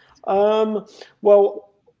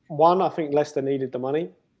 Well, one, I think Leicester needed the money.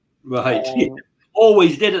 Right,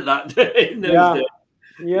 always did at that in those days.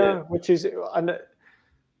 Yeah, which is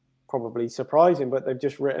probably surprising, but they've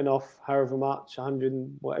just written off however much,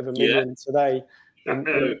 100 whatever million today.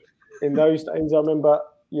 In those days, I remember,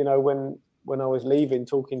 you know, when I was leaving,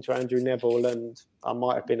 talking to Andrew Neville, and I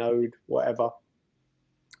might have been owed whatever,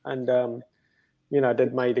 and you know,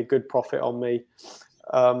 they'd made a good profit on me,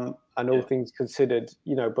 and all things considered,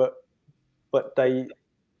 you know, but they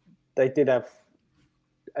did have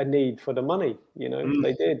a need for the money, you know,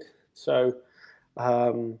 they did. So,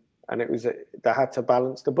 and it was they had to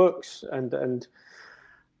balance the books, and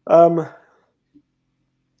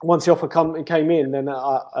once the offer came in, then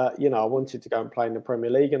you know, I wanted to go and play in the Premier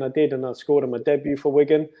League, and I did, and I scored on my debut for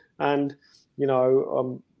Wigan, and you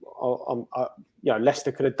know, you know,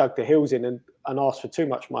 Leicester could have dug the heels in and asked for too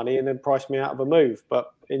much money and then priced me out of a move,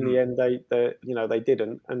 but in the end, they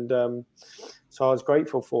didn't, and so I was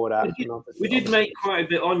grateful for that. We did make quite a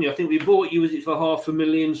bit on you. I think we bought you, was it for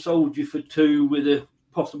 $500,000, sold you for 2 with a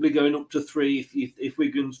possibly going up to 3 if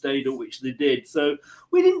Wigan stayed, or which they did. So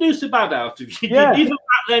we didn't do so bad out of you. Yeah. Even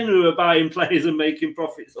back then, we were buying players and making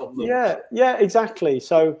profits on them. Yeah, exactly.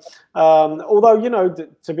 So, although, you know,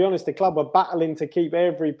 to be honest, the club were battling to keep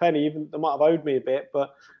every penny, even they might have owed me a bit,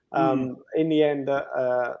 but in the end,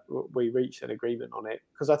 we reached an agreement on it,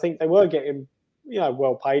 because I think they were getting, you know,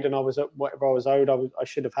 well paid, and I was at whatever I was owed, I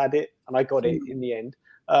should have had it, and I got it in the end.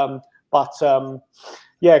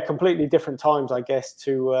 Yeah, completely different times, I guess,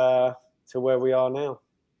 to where we are now.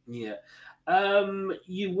 Yeah.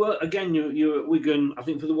 You were at Wigan, I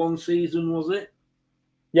think, for the one season, was it?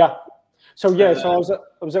 Yeah. So I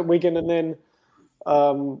was at Wigan, and then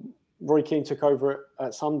Roy Keane took over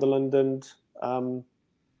at Sunderland, and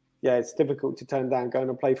it's difficult to turn down going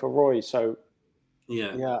and play for Roy. So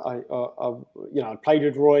I played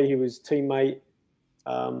with Roy. He was teammate,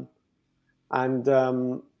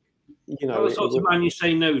 and. You know, the sort of man you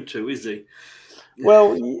say no to, is he?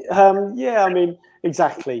 Well, I mean,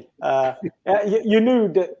 exactly. You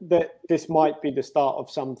knew that this might be the start of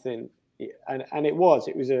something, and it was.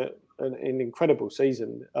 It was an incredible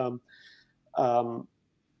season.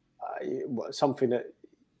 Something that,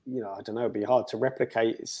 you know, I don't know, it'd be hard to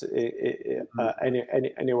replicate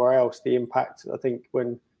anywhere else. The impact, I think,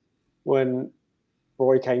 when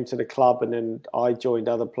Roy came to the club, and then I joined,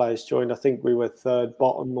 other players joined. I think we were 3rd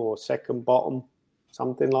bottom or 2nd bottom,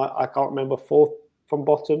 something like, I can't remember, 4th from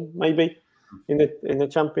bottom maybe in the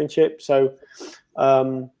Championship. So,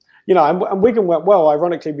 you know, and Wigan went well.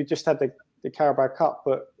 Ironically, we just had the Carabao Cup,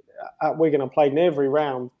 but at Wigan I played in every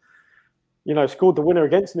round. You know, scored the winner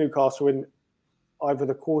against Newcastle in either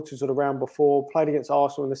the quarters or the round before. Played against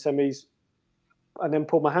Arsenal in the semis, and then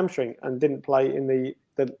pulled my hamstring and didn't play in the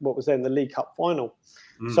what was then the League Cup final.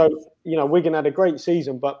 So, you know, Wigan had a great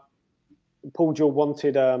season, but Paul Jewell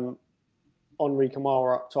wanted Henri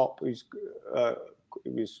Camara up top, who's a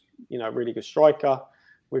really good striker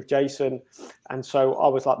with Jason, and so I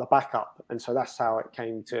was like the backup, and so that's how it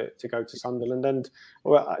came to go to Sunderland. And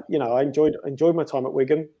I enjoyed my time at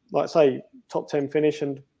Wigan. Like I say, top 10 finish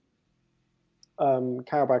and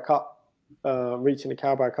Carabao Cup, reaching the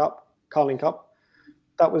Carabao Cup, Carling Cup.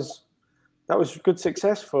 That was good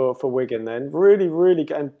success for Wigan then. Really, really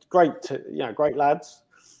good and great. Great lads.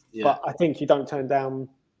 Yeah. But I think you don't turn down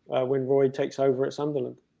when Roy takes over at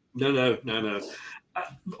Sunderland. No.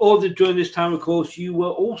 During this time, of course, you were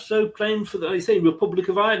also playing for the Republic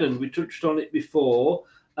of Ireland. We touched on it before.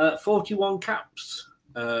 41 caps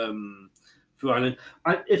for Ireland.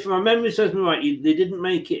 If my memory serves me right, they didn't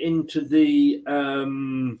make it into the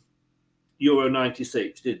Euro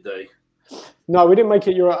 96, did they? No, we didn't make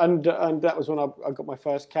it Euro, and that was when I got my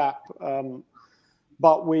first cap.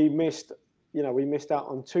 But we missed out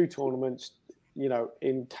on 2 tournaments,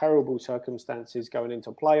 in terrible circumstances going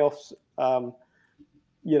into playoffs.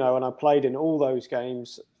 And I played in all those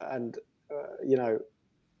games, and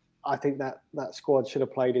I think that squad should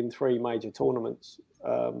have played in 3 major tournaments.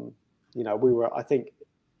 We were, I think,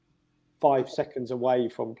 5 seconds away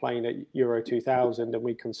from playing at Euro 2000, and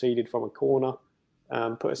we conceded from a corner,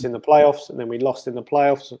 put us in the playoffs, and then we lost in the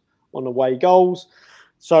playoffs on away goals.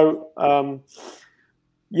 So,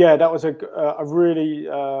 that was a really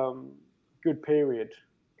good period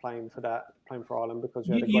playing for Ireland, because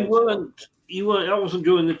we had a great You weren't. That wasn't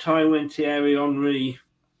during the time when Thierry Henry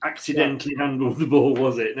accidentally handled the ball,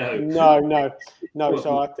 was it? No.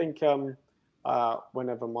 So I think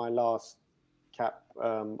whenever my last cap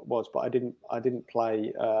was, but I didn't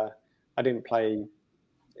play. I didn't play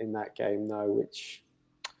in that game, no. Which,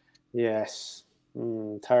 yes,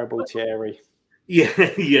 terrible Thierry.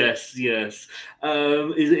 Yeah, yes.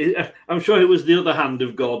 I'm sure it was the other hand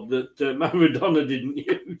of God that Maradona didn't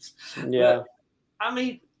use. Yeah.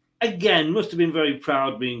 But, again, must have been very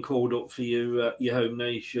proud being called up for your home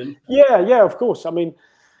nation. Yeah, of course. I mean,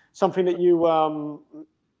 something that you,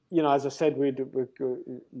 as I said, we'd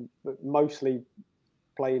mostly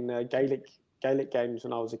playing Gaelic games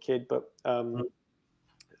when I was a kid, but I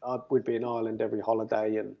would be in Ireland every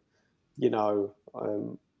holiday, and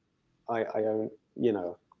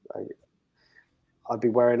I'd be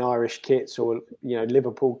wearing Irish kits or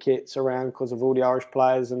Liverpool kits around because of all the Irish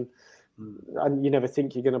players, and you never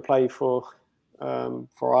think you're going to play for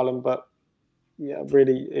Ireland, but yeah,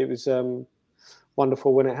 really, it was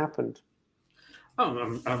wonderful when it happened.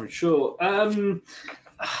 Oh, I'm sure.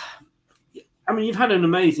 You've had an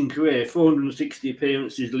amazing career: 460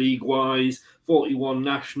 appearances league-wise, 41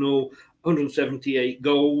 national, 178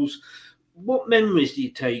 goals. What memories do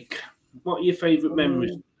you take? What are your favourite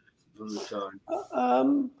memories from the time?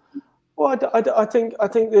 Well, I think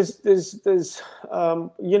there's it's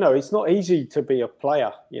not easy to be a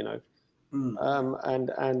player,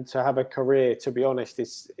 and to have a career. To be honest,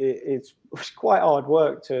 it's quite hard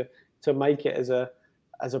work to make it as a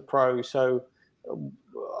pro. So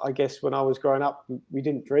I guess when I was growing up, you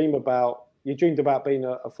dreamed about being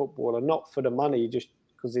a footballer, not for the money, just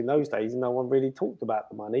because in those days no one really talked about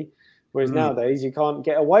the money. Whereas nowadays you can't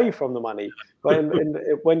get away from the money. But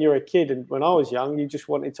when you're a kid, and when I was young, you just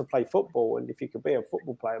wanted to play football, and if you could be a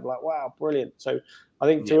football player, I'd be like, wow, brilliant. So I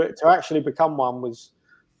think to actually become one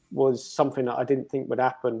was something that I didn't think would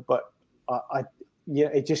happen, but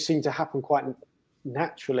it just seemed to happen quite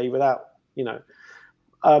naturally without,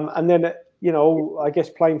 and then I guess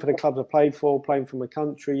playing for the clubs I played for, playing for my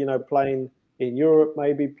country, playing in Europe,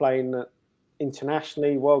 maybe playing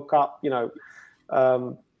internationally, World Cup,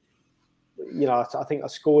 I think I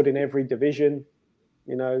scored in every division,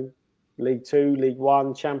 League 2, League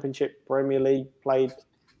 1, Championship, Premier League,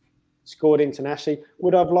 scored internationally.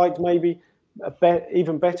 Would I have liked maybe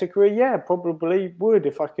even better career? Yeah, probably would,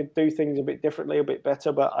 if I could do things a bit differently, a bit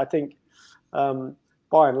better. But I think,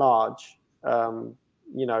 by and large,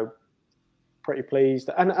 pretty pleased.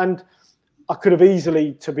 And I could have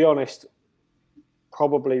easily, to be honest,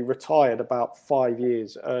 probably retired about 5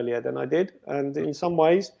 years earlier than I did. And in some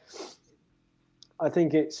ways, I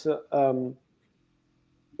think it's like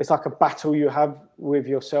a battle you have with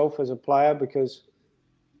yourself as a player, because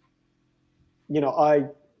I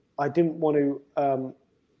didn't want to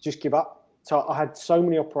just give up. So I had so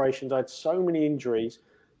many operations, I had so many injuries,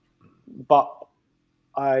 but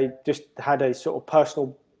I just had a sort of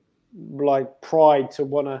personal pride to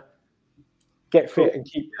want to get fit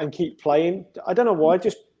and keep playing. I don't know why,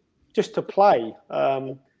 just to play.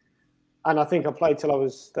 And I think I played till I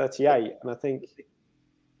was 38, and I think,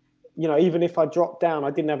 even if I dropped down,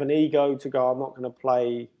 I didn't have an ego to go, I'm not going to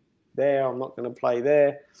play there, I'm not going to play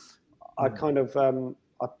there. I kind of,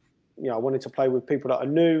 I wanted to play with people that I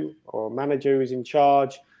knew, or a manager who's in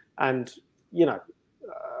charge, and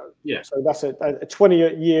so that's a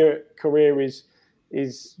 20-year career is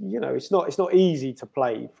it's not easy to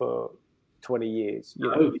play for 20 years.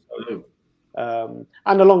 And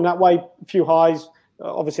along that way, a few highs,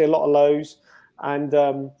 obviously a lot of lows, and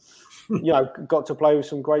got to play with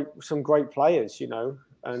some great players,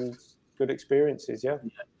 and good experiences.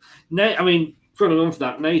 Nate, I mean, following on for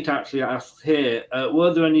that, Nate actually asked here,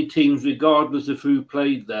 were there any teams, regardless of who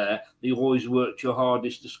played there, that you always worked your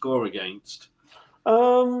hardest to score against?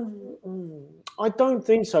 I don't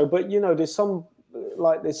think so, but there's some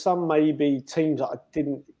maybe teams that I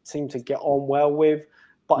didn't seem to get on well with,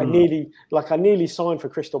 but I nearly signed for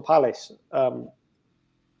Crystal Palace.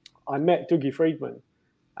 I met Dougie Friedman,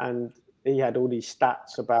 and he had all these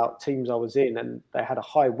stats about teams I was in, and they had a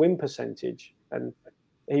high win percentage, and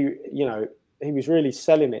he was really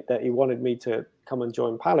selling it that he wanted me to come and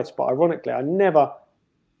join Palace. But ironically, I never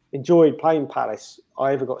enjoyed playing Palace.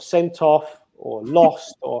 I either got sent off or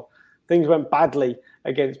lost, or things went badly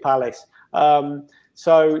against Palace.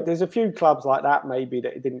 So there's a few clubs like that maybe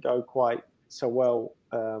that it didn't go quite so well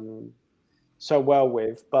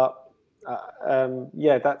with. But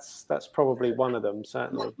that's probably one of them,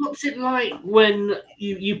 certainly. What's it like when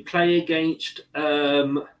you play against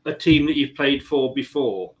a team that you've played for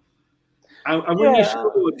before? And when you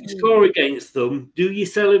score against them, do you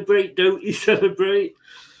celebrate? Don't you celebrate?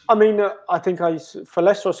 I mean, I think for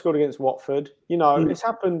Leicester, I scored against Watford. It's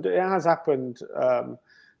happened. It has happened. I'm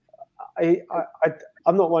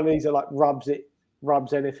not one of these that like rubs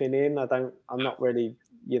anything in. I'm not really,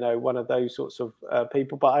 one of those sorts of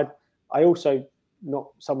people. But I also not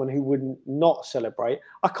someone who wouldn't not celebrate.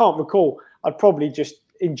 I can't recall. I'd probably just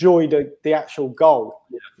enjoy the actual goal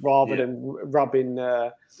rather than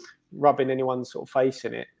rubbing anyone's sort of face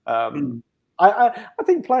in it. I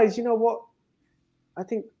think players, I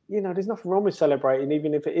think, there's nothing wrong with celebrating,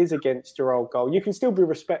 even if it is against your old goal. You can still be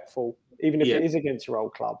respectful, even if it is against your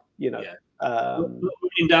old club, Not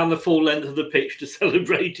running down the full length of the pitch to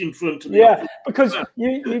celebrate in front of the because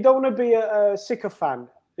you don't want to be a sycophant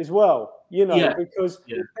as well, because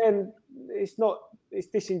then it's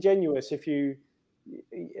disingenuous if you,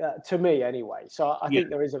 to me anyway. So I think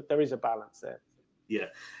there is a balance there. Yeah.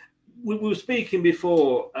 We were speaking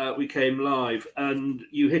before we came live, and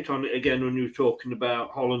you hit on it again when you were talking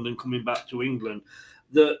about Holland and coming back to England,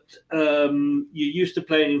 that you used to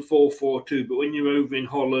playing in 4-4-2, but when you were over in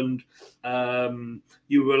Holland,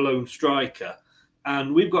 you were a lone striker.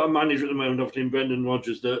 And we've got a manager at the moment, obviously, Brendan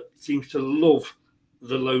Rodgers, that seems to love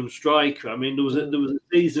the lone striker. I mean, there was a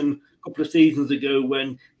couple of seasons ago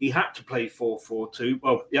when he had to play 4-4-2.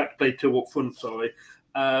 Well, he had to play two up front,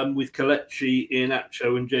 with Kelechi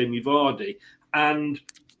Iheanacho and Jamie Vardy. And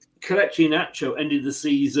Kelechi Iheanacho ended the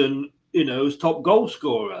season, as top goal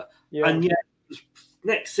scorer. Yeah. And yet,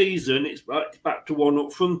 next season, it's back to one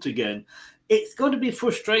up front again. It's got to be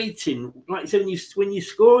frustrating, like you said, when you're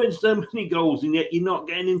scoring so many goals and yet you're not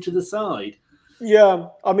getting into the side. Yeah,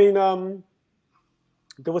 I mean,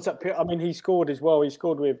 there was that. I mean, he scored as well. He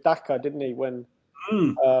scored with Daka, didn't he? When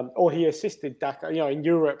or he assisted Daka. In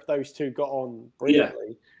Europe, those two got on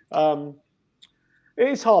brilliantly. Yeah. It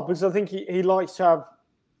is hard because I think he likes to have,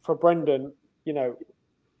 for Brendan,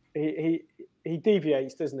 he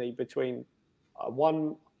deviates, doesn't he, between a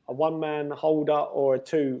one-man holder or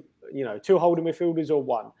two holding midfielders or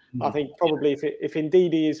one. I think probably if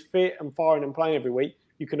indeed he is fit and firing and playing every week,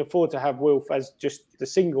 you can afford to have Wilf as just the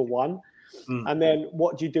single one. And then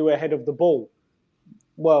what do you do ahead of the ball?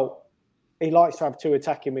 Well, he likes to have two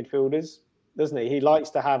attacking midfielders, doesn't he? He likes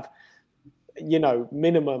to have,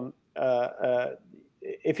 minimum,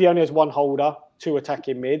 if he only has one holder, two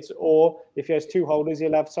attacking mids, or if he has two holders,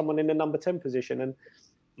 he'll have someone in the number 10 position. And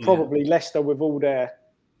probably Leicester with all their,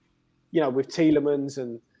 with Tielemans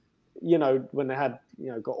and, when they had,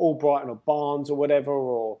 got Albrighton or Barnes or whatever,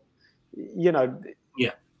 or,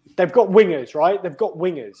 they've got wingers, right? They've got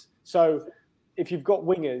wingers. So if you've got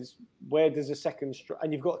wingers, where does a second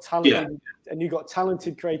and you've got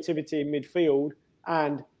talented creativity in midfield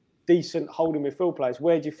and decent holding midfield players,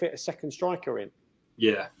 where do you fit a second striker in?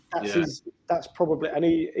 Yeah. That's probably, and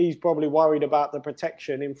he's probably worried about the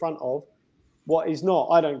protection in front of what is not.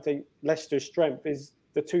 I don't think Leicester's strength is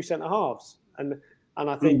the two centre halves. And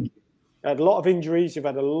I think you had a lot of injuries, you've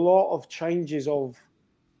had a lot of changes of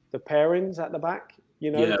the pairings at the back.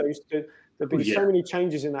 There've been so many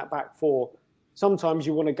changes in that back four. Sometimes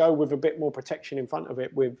you want to go with a bit more protection in front of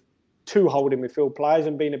it with two holding midfield players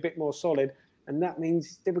and being a bit more solid. And that means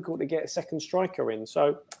it's difficult to get a second striker in.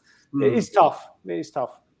 So it is tough. It is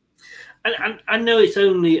tough. And I know it's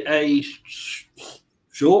only a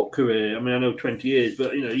short career. I mean, I know 20 years,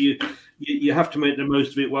 but you have to make the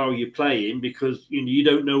most of it while you're playing, because you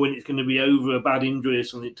don't know when it's going to be over. A bad injury or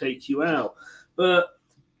something takes you out. But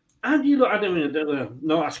how do you look? I don't know.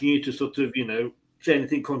 Not asking you to sort of say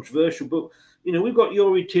anything controversial, but we've got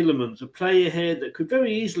Youri Tielemans, a player here that could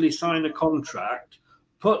very easily sign a contract,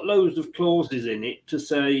 put loads of clauses in it to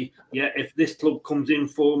say, yeah, if this club comes in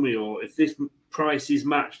for me, or if this price is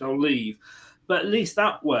matched, I'll leave. But at least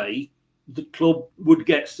that way, the club would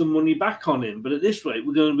get some money back on him. But at this rate,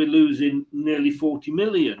 we're going to be losing nearly 40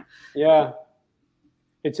 million. Yeah,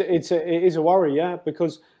 it is a worry, yeah,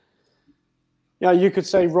 because you could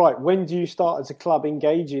say, right, when do you start as a club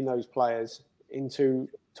engaging those players into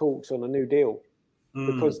talks on a new deal?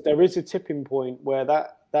 Because there is a tipping point where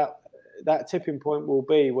that tipping point will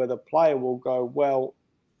be where the player will go, well,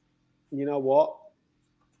 you know what?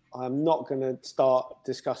 I'm not going to start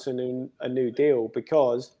discussing a new deal,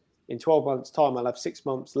 because in 12 months' time, I'll have 6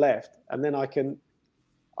 months left, and then I can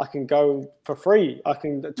go for free. I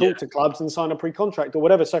can talk to clubs and sign a pre-contract or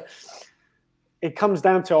whatever. So it comes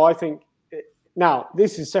down to, I think, now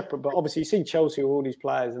this is separate, but obviously you see Chelsea with all these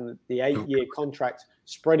players and the 8-year contracts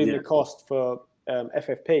spreading the cost for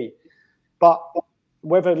FFP. But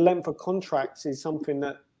whether length of contracts is something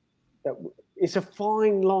that it's a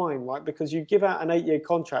fine line, right? Because you give out an 8-year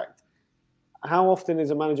contract. How often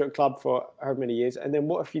is a manager at a club for how many years? And then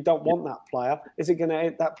what if you don't want that player? Is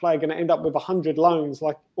that player going to end up with 100 loans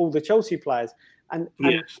like all the Chelsea players? And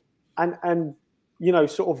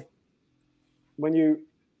sort of when you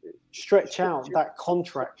stretch out that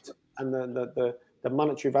contract and the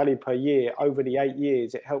monetary value per year over the 8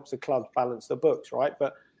 years, it helps the clubs balance the books, right?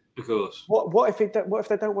 But of course, what if they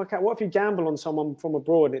don't work out? What if you gamble on someone from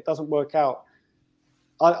abroad and it doesn't work out?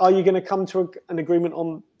 Are you going to come to an agreement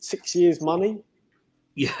on 6 years' money?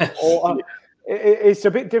 Yes. Or it's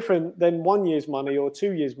a bit different than 1 year's money or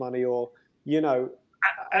 2 years' money, or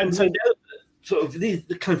And so, sort of the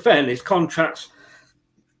fairness contracts,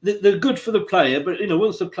 they're good for the player, but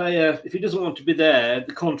once the player, if he doesn't want to be there,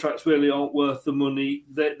 the contracts really aren't worth the money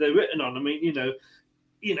they're written on. I mean,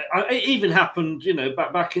 it even happened,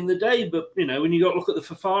 back in the day. But when you got to look at the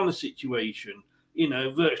Fofana situation,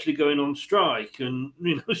 virtually going on strike and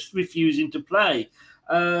refusing to play,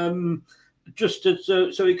 just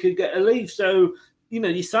so he could get a leave. So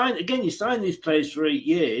you sign these players for 8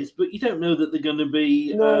 years, but you don't know that they're going to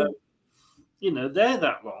be there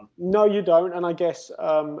that long. No, you don't. And I guess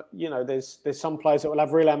there's some players that will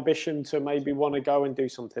have real ambition to maybe want to go and do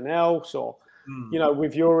something else, or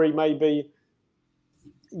with Youri, maybe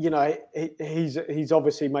he's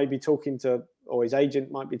obviously maybe talking to, or his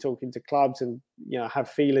agent might be talking to clubs and have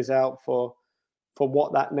feelers out for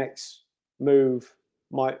what that next move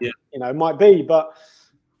might be. But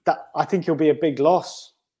that, I think, he'll be a big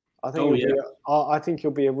loss. I think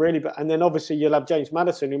he'll be a really bad. And then obviously you'll have James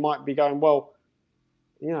Maddison, who might be going, well,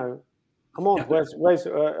 come on, where's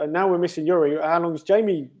now we're missing Youri. How long is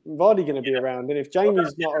Jamie Vardy going to be around? And if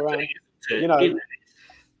Jamie's not around,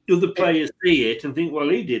 other players see it and think, well,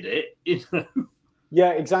 he did it.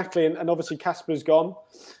 Yeah, exactly. And obviously Casper's gone.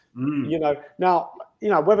 Now,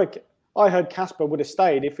 whether I heard Casper would have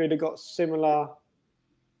stayed if he'd have got similar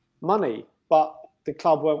money, but the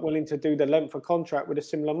club weren't willing to do the length of contract with a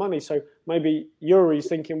similar money. So maybe Youri's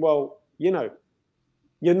thinking, well, you're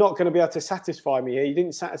not going to be able to satisfy me here. You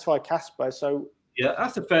didn't satisfy Casper. So yeah,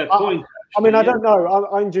 that's a fair point. I don't know.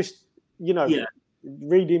 I'm just,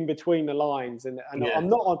 reading between the lines, and I'm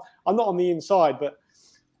not on the inside, but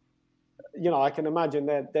I can imagine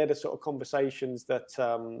they're the sort of conversations that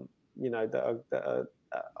that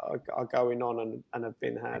are going on and have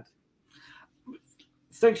been had.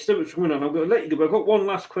 Thank you so much for coming on. I'm going to let you go, but I've got one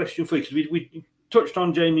last question for you, because we touched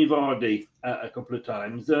on Jamie Vardy a couple of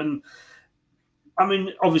times, and I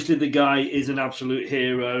mean, obviously the guy is an absolute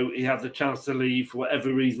hero. He had the chance to leave for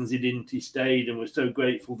whatever reasons he didn't. He stayed, and we're so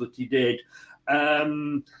grateful that he did.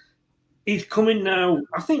 He's coming now.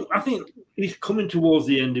 I think he's coming towards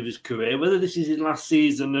the end of his career. Whether this is his last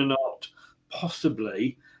season or not,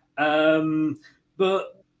 possibly.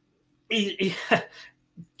 But he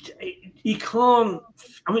can't.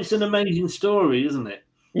 I mean, it's an amazing story, isn't it?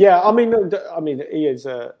 Yeah, I mean, he is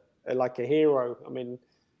like a hero. I mean,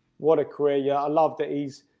 what a career! Yeah, I love that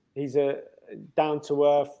he's a down to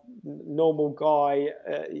earth, normal guy.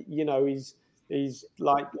 He's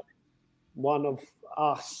like one of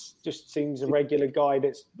us. Just seems a regular guy.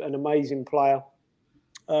 That's an amazing player.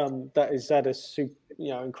 That has had a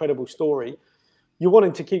incredible story. You want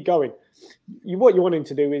him to keep going. What you want him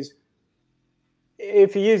to do is,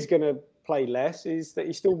 if he is going to play less, is that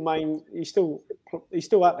he's still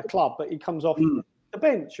at the club, but he comes off the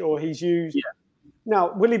bench, or he's used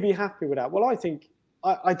Now, will he be happy with that? Well, I think,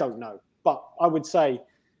 I don't know. But I would say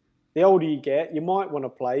the older you get, you might want to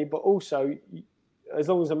play. But also, as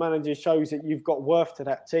long as the manager shows that you've got worth to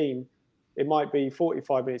that team, it might be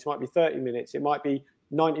 45 minutes, it might be 30 minutes, it might be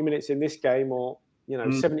 90 minutes in this game or,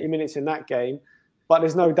 70 minutes in that game. But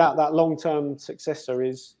there's no doubt that long-term successor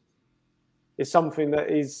is something that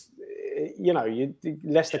is,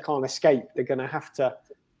 Leicester can't escape. They're going to have to,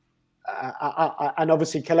 and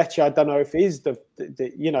obviously Kelechi, I don't know if he is the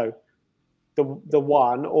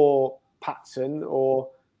one, or Patson, or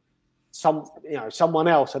someone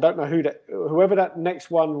else. I don't know whoever that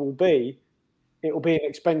next one will be. It will be an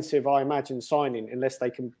expensive, I imagine, signing unless they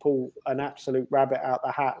can pull an absolute rabbit out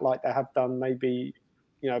the hat like they have done maybe,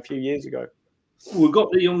 a few years ago. We've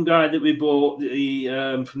got the young guy that we bought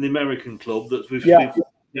from the American club that's with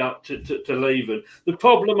out to Leven. The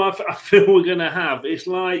problem I feel we're going to have is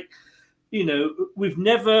like, we've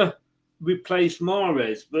never replaced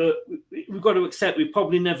Mahrez, but we've got to accept we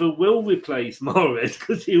probably never will replace Mahrez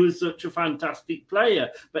because he was such a fantastic player.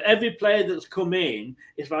 But every player that's come in,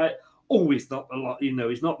 it's like, he's not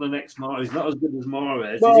he's not the next Mahrez. He's not as good as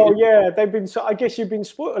Mahrez. Well, yeah, they've been. I guess you've been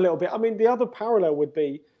spoiled a little bit. I mean, the other parallel would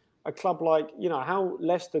be a club like how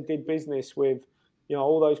Leicester did business with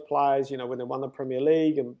all those players. When they won the Premier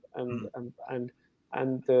League and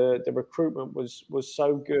the recruitment was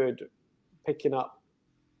so good, picking up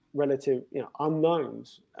relative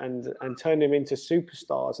unknowns and turning them into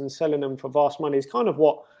superstars and selling them for vast money. It's kind of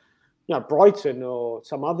what Brighton or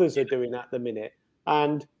some others are doing at the minute,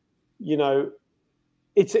 and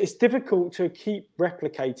it's difficult to keep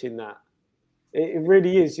replicating that. It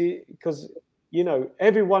really is, because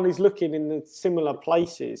everyone is looking in the similar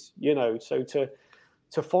places. So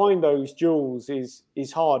to find those jewels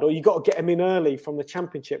is hard, or you got to get them in early from the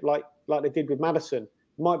Championship, like they did with Maddison.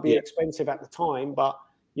 It might be expensive at the time, but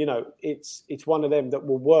it's one of them that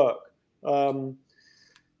will work.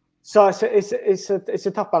 So it's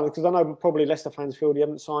a tough balance, because I know probably Leicester fans feel they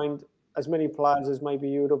haven't signed as many players as maybe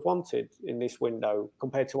you would have wanted in this window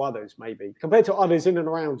compared to others, compared to others in and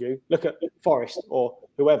around you. Look at Forest or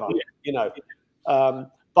whoever,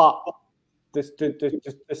 but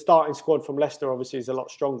the starting squad from Leicester obviously is a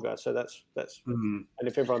lot stronger. So that's and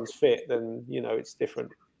if everyone's fit, then it's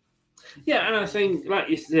different. Yeah, and I think, like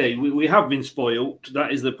you say, we have been spoilt.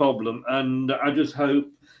 That is the problem, and I just hope.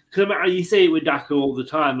 Because you say it with Daka all the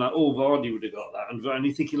time, like, Vardy would have got that, and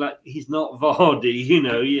you're thinking, like, he's not Vardy,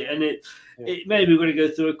 and it maybe we're going to go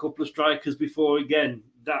through a couple of strikers before again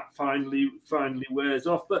that finally wears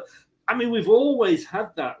off. But I mean, we've always had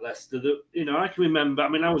that, Leicester. That I can remember. I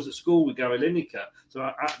mean, I was at school with Gary Lineker,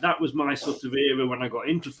 so that was my sort of era when I got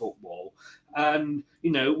into football, and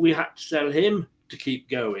we had to sell him to keep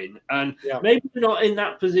going, and maybe we're not in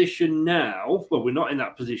that position now. Well, we're not in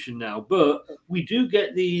that position now, but we do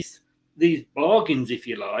get these bargains, if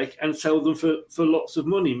you like, and sell them for lots of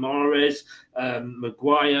money. Mahrez,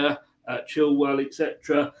 Maguire, Chilwell,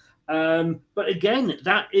 etc. But again,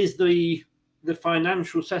 that is the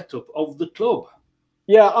financial setup of the club.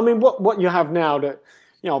 Yeah, I mean, what you have now that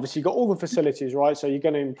obviously you've got all the facilities, right? So you're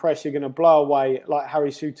going to impress, you're going to blow away, like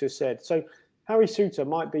Harry Souttar said. So Harry Souttar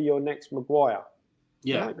might be your next Maguire.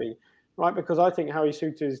 Yeah, might be, right? Because I think Harry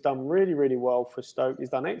Souttar has done really, really well for Stoke. He's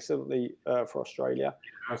done excellently for Australia.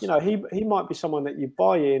 He might be someone that you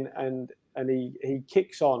buy in and he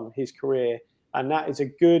kicks on his career, and that is a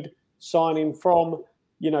good signing from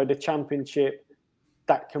the Championship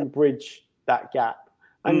that can bridge that gap.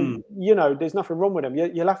 And there's nothing wrong with them.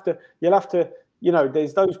 You'll have to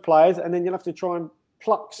there's those players, and then you'll have to try and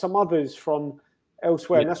pluck some others from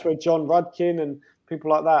elsewhere, and that's where John Rudkin and people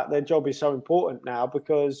like that, their job is so important now,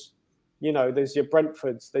 because there's your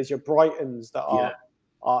Brentfords, there's your Brightons that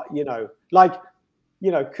are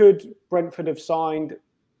could Brentford have signed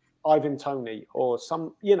Ivan Toney or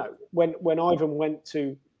some, when Ivan went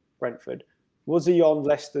to Brentford, was he on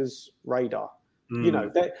Leicester's radar?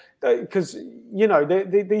 Because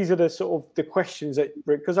these are the sort of the questions that,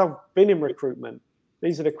 because I've been in recruitment,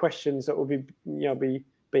 these are the questions that will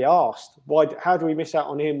be asked. How do we miss out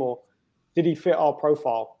on him, or did he fit our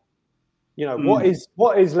profile? What is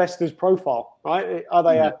Leicester's profile, right? Are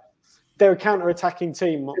they they're a counter-attacking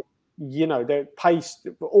team? They're paced,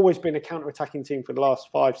 always been a counter-attacking team for the last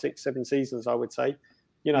 5, 6, 7 seasons, I would say.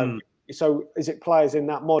 So is it players in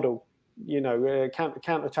that model?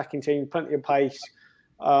 Counter-attacking team, plenty of pace,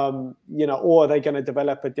 or are they going to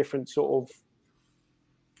develop a different sort of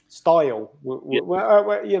style?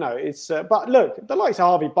 It's but look, the likes of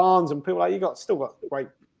Harvey Barnes and people like still got great.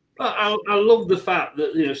 I love the fact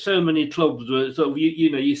that so many clubs were sort of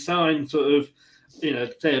you sign sort of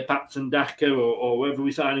say a Patson Daka or whoever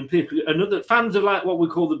we sign in, people, another fans are like what we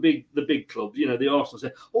call the big clubs. The Arsenal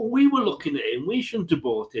say, "Oh, we were looking at him, we shouldn't have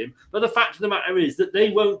bought him." But the fact of the matter is that they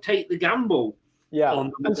won't take the gamble. Yeah,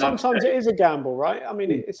 and sometimes it is a gamble, right? I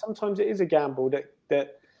mean, sometimes it is a gamble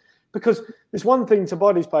that because there's one thing to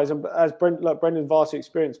buy these players, as Brendan's vast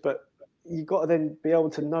experience, but you've got to then be able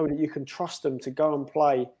to know that you can trust them to go and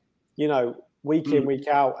play, week in, week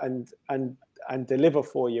out, and deliver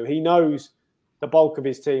for you. He knows the bulk of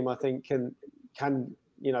his team, I think, can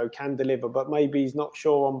deliver, but maybe he's not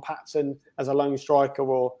sure on Patson as a lone striker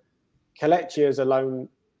or Kelechi as a lone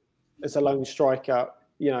striker.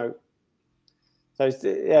 So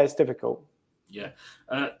it's difficult. Yeah.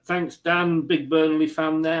 Thanks, Dan, big Burnley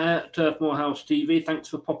fan there, Turf Moorhouse TV. Thanks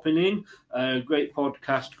for popping in. Great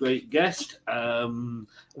podcast, great guest. I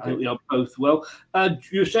think we are both well.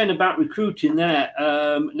 You were saying about recruiting there.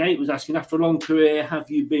 Nate was asking, after a long career, have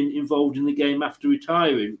you been involved in the game after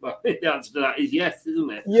retiring? Well, the answer to that is yes,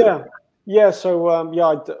 isn't it? Yeah. So I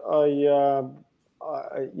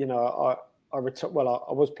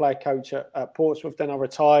was player coach at Portsmouth. Then I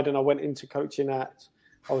retired and I went into coaching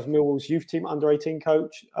I was Millwall's youth team under-18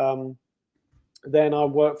 coach. Then I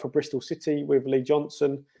worked for Bristol City with Lee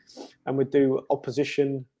Johnson, and we'd do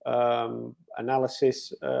opposition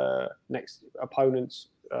analysis, next opponents,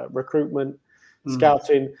 recruitment,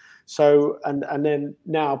 scouting. So and then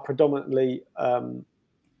now predominantly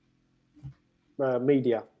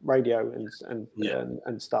media, radio,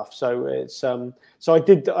 and stuff. So it's so I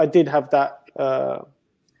did have that. I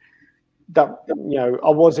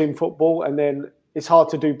was in football, and then it's hard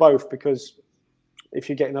to do both because if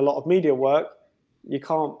you're getting a lot of media work, you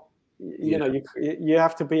can't. You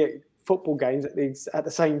have to be at football games at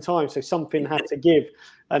the same time. So something had to give,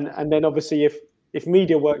 and then obviously if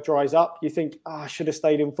media work dries up, you think, I should have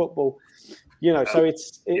stayed in football. So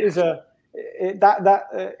it's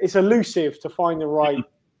elusive to find the right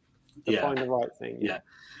thing. Yeah.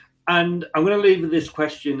 And I'm going to leave with this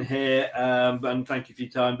question here, and thank you for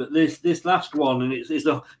your time. But this last one, and it's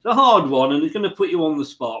a hard one, and it's going to put you on the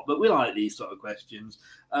spot. But we like these sort of questions.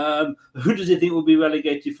 Who does he think will be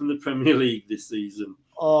relegated from the Premier League this season?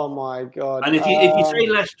 Oh my God! And if you say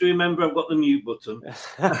Leicester, remember I've got the mute button.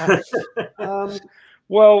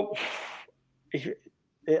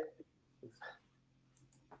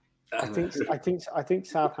 I think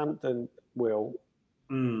Southampton will.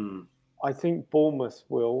 I think Bournemouth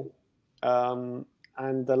will, and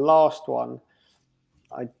the last one,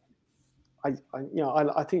 I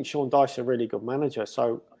think Sean Dyche's a really good manager,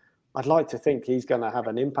 so I'd like to think he's going to have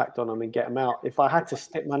an impact on them and get them out. If I had to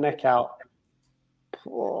stick my neck out,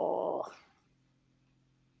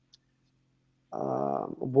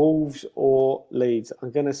 Wolves or Leeds,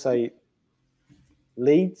 I'm going to say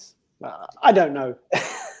Leeds. I don't know.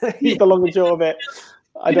 He's the long and short of it.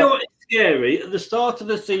 You know what? Scary. At the start of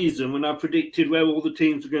the season, when I predicted where all the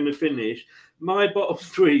teams were going to finish, my bottom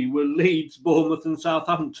three were Leeds, Bournemouth, and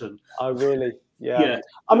Southampton. Oh, really? Yeah.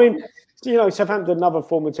 I mean, Southampton, another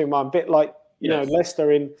former team, a bit like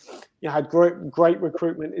Leicester had great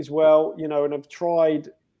recruitment as well. And have tried.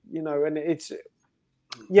 And it's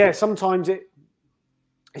sometimes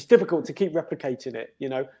it's difficult to keep replicating it.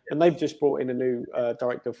 And they've just brought in a new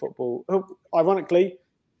director of football, who, ironically,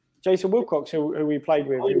 Jason Wilcox, who we played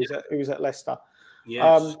with, who was at Leicester.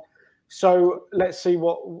 Yes. So let's see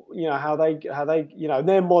how they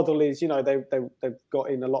their model is. They've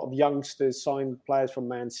got in a lot of youngsters, signed players from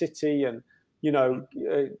Man City, and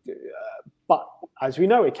but as we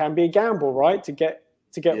know, it can be a gamble, right? To get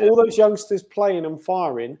all those youngsters playing and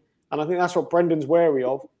firing, and I think that's what Brendan's wary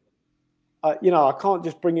of. I can't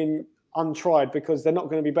just bring in untried because they're not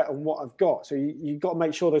going to be better than what I've got. So you've got to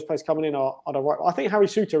make sure those players coming in are the right. I think Harry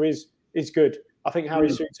Souttar is good. I think Harry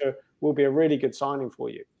Souttar will be a really good signing for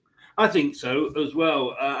you. I think so as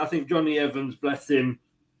well. I think Johnny Evans, bless him,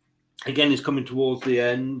 again is coming towards the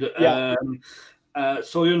end. Yeah.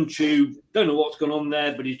 Soyuncu, don't know what's gone on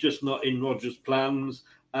there, but he's just not in Rodgers' plans.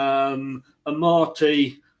 And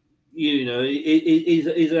Marty, is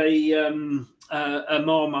a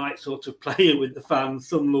Marmite sort of player with the fans.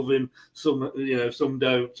 Some love him, some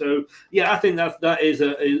don't. So I think that is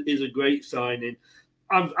a great signing.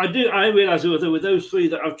 I realise with those three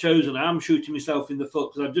that I've chosen, I'm shooting myself in the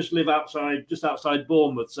foot because I just live just outside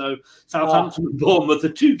Bournemouth. So Southampton and Bournemouth are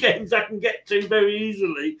two games I can get to very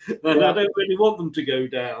easily, and I don't really want them to go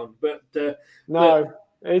down. But no.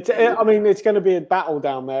 It's going to be a battle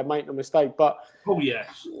down there, make no mistake. But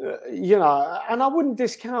yes, and I wouldn't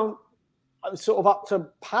discount sort of up to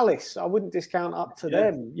Palace. I wouldn't discount up to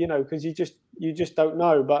them, because you just don't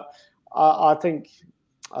know. But I think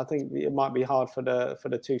it might be hard for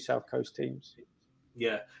the two South Coast teams.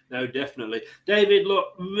 Yeah, no, definitely. David,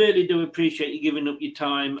 look, really do appreciate you giving up your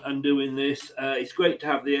time and doing this. It's great to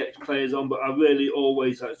have the ex-players on, but I really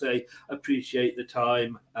always, like I say, appreciate the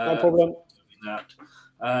time. No problem. Doing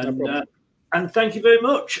that. And thank you very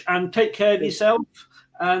much. And take care of yourself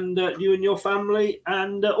and you and your family,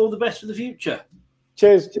 and all the best for the future.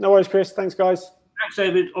 Cheers. No worries, Chris. Thanks, guys. Thanks,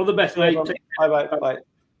 David. All the best, mate. Bye.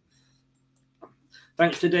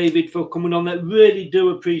 Thanks to David for coming on. I really do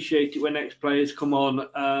appreciate it when ex-players come on,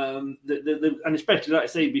 and especially, like I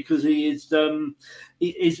say, because he is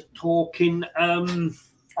talking on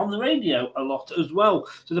the radio a lot as well.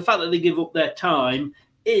 So the fact that they give up their time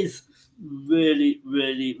is really,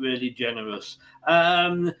 really, really generous.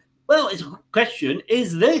 Well, it's a question,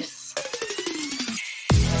 is this?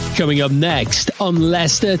 Coming up next on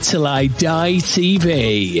Leicester Till I Die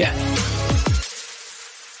TV.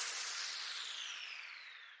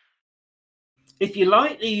 If you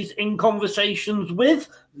like these In Conversations With,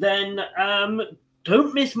 then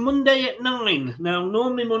don't miss Monday at 9. Now,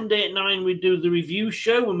 normally Monday at 9 we do the review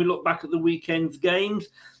show when we look back at the weekend's games.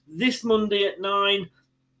 This Monday at 9,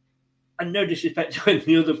 and no disrespect to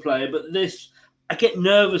any other player, but I get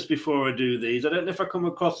nervous before I do these. I don't know if I come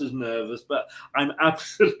across as nervous, but I'm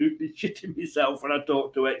absolutely shitting myself when I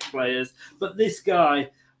talk to ex-players. But this guy,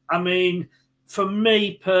 I mean, for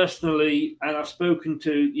me personally, and I've spoken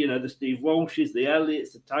to, the Steve Walshes, the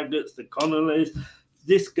Elliots, the Taggarts, the Connollys,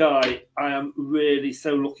 this guy I am really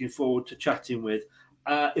so looking forward to chatting with.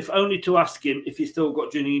 If only to ask him if he's still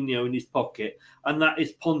got Juninho in his pocket, and that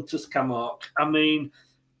is Pontus Kamark. I mean,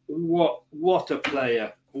 what a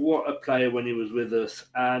player. What a player when he was with us.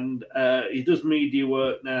 And he does media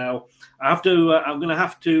work now. I'm going to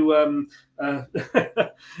have to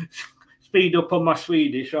speed up on my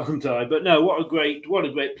Swedish, aren't I? But no, what a great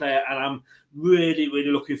player, and I'm really, really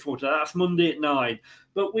looking forward to that. That's Monday at 9.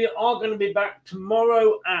 But we are going to be back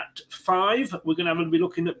tomorrow at 5. We're going to be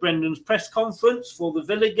looking at Brendan's press conference for the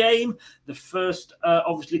Villa game, the first,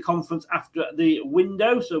 obviously, conference after the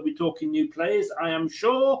window. So we're talking new players, I am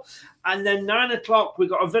sure. And then 9 o'clock, we've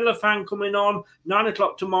got a Villa fan coming on. 9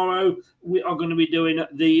 o'clock tomorrow, we are going to be doing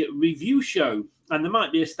the review show. And there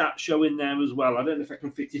might be a stat show in there as well. I don't know if I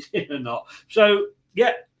can fit it in or not. So,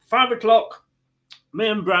 5 o'clock, me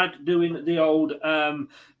and Brad doing the old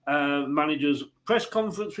manager's press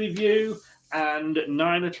conference review. And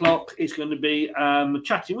 9 o'clock is going to be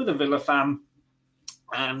chatting with a Villa fan.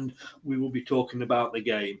 And we will be talking about the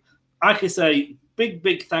game. Like I say,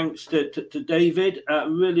 big thanks to David.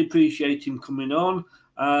 Really appreciate him coming on.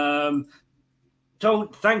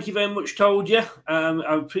 Thank you very much, told you.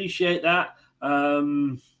 I appreciate that.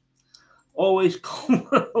 Always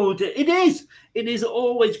it is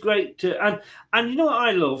always great to and you know what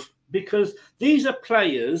I love, because these are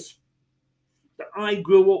players that I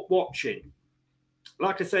grew up watching.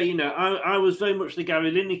 Like I say, I was very much the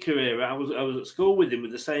Gary Lineker era. I was at school with him,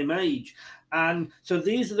 with the same age, and so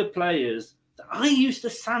these are the players that I used to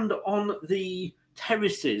stand on the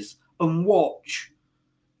terraces and watch.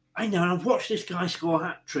 I've watched this guy score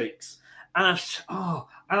hat tricks. And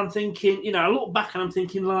I'm thinking, I look back and I'm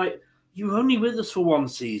thinking, like, you were only with us for one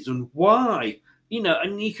season. Why?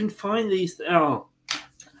 And you can find these. I'm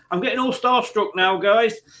getting all starstruck now,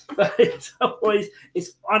 guys. But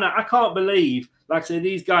I can't believe, like I say,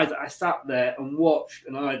 these guys that I sat there and watched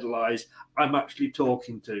and idolised, I'm actually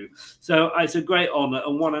talking to. So it's a great honour,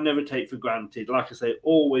 and one I never take for granted. Like I say,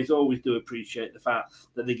 always do appreciate the fact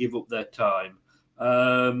that they give up their time.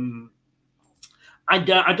 I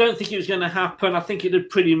don't think it was going to happen. I think it had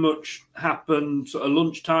pretty much happened sort of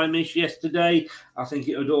lunchtime-ish yesterday. I think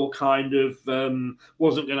it had all kind of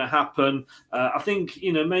wasn't going to happen. I think,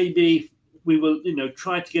 maybe we will,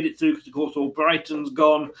 try to get it through because, of course, all Brighton's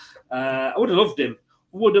gone. I would have loved him.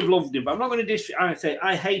 But I'm not going to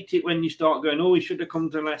I hate it when you start going, he should have come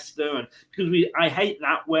to Leicester. And because I hate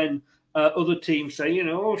that when other teams say,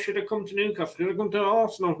 should have come to Newcastle, should have come to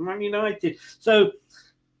Arsenal, Man United. So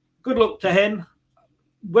good luck to him.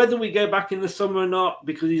 Whether we go back in the summer or not,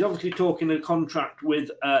 because he's obviously talking a contract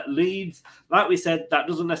with Leeds. Like we said, that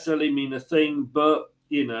doesn't necessarily mean a thing, but,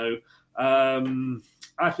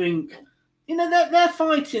 I think, they're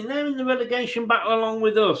fighting. They're in the relegation battle along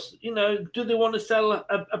with us. Do they want to sell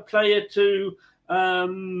a player to... I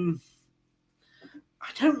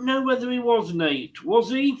don't know whether he was, Nate.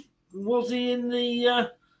 Was he in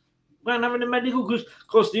the... when having a medical? Because, of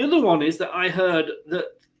course, the other one is that I heard that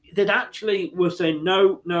they'd actually were saying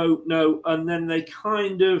no, and then they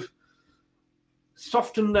kind of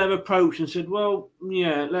softened their approach and said, well,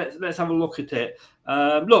 yeah, let's have a look at it.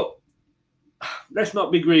 Look, let's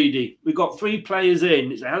not be greedy. We've got 3 players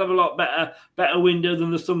in. It's a hell of a lot better window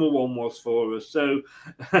than the summer one was for us. So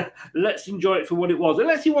let's enjoy it for what it was. And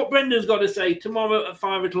let's see what Brendan's got to say tomorrow at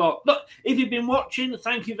 5 o'clock. Look, if you've been watching,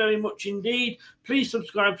 thank you very much indeed. Please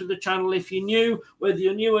subscribe to the channel if you're new. Whether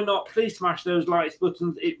you're new or not, please smash those likes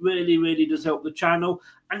buttons. It really, really does help the channel.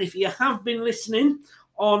 And if you have been listening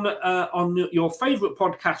on your favourite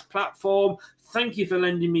podcast platform, thank you for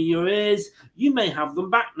lending me your ears. You may have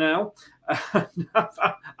them back now.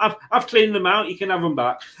 I've cleaned them out. You can have them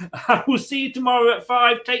back. I will see you tomorrow at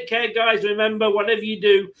 5. Take care, guys. Remember, whatever you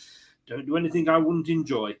do, don't do anything I wouldn't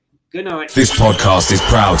enjoy. Good night. This podcast is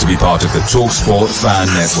proud to be part of the TalkSport Fan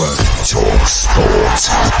Network. TalkSport.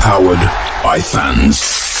 Powered by fans.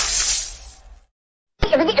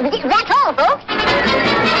 That's all, folks.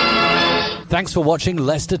 Thanks for watching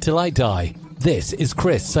Leicester Till I Die. This is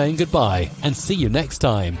Chris saying goodbye and see you next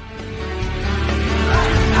time.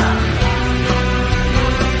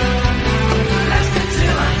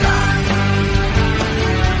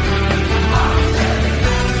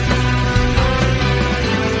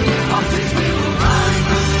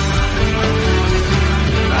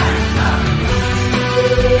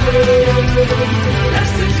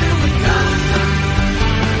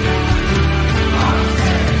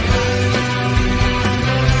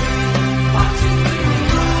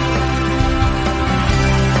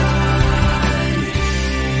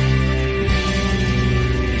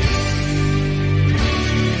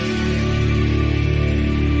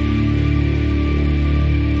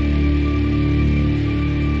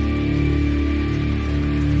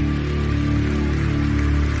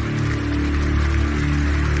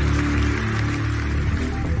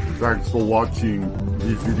 Thanks for watching.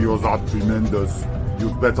 These videos are tremendous.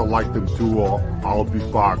 You better like them too, or I'll be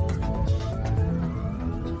back.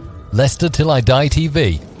 Leicester Till I Die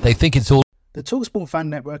TV. They think it's all. The TalkSport Fan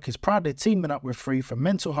Network is proudly teaming up with Free for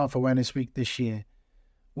Mental Health Awareness Week this year.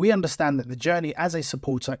 We understand that the journey as a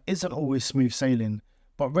supporter isn't always smooth sailing,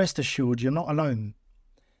 but rest assured you're not alone.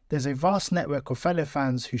 There's a vast network of fellow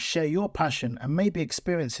fans who share your passion and may be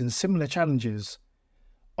experiencing similar challenges.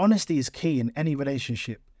 Honesty is key in any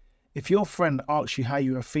relationship. If your friend asks you how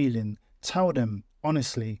you are feeling, tell them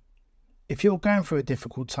honestly. If you're going through a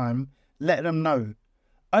difficult time, let them know.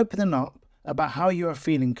 Opening up about how you are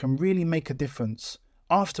feeling can really make a difference.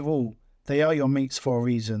 After all, they are your mates for a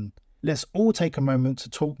reason. Let's all take a moment to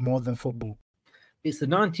talk more than football. It's the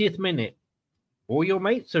 90th minute. All your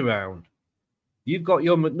mates around. You've got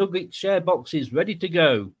your McNugget share boxes ready to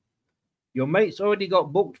go. Your mates already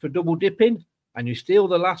got booked for double dipping, and you steal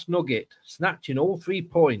the last nugget, snatching all 3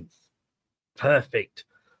 points. Perfect.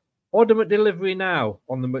 Order McDelivery now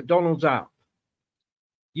on the McDonald's app.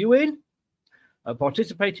 You in? At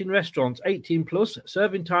participating restaurants, 18 plus,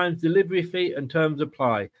 serving times, delivery fee and terms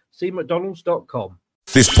apply. See mcdonalds.com.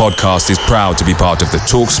 This podcast is proud to be part of the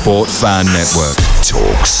TalkSport Fan Network.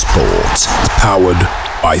 TalkSport.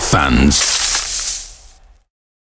 Powered by fans.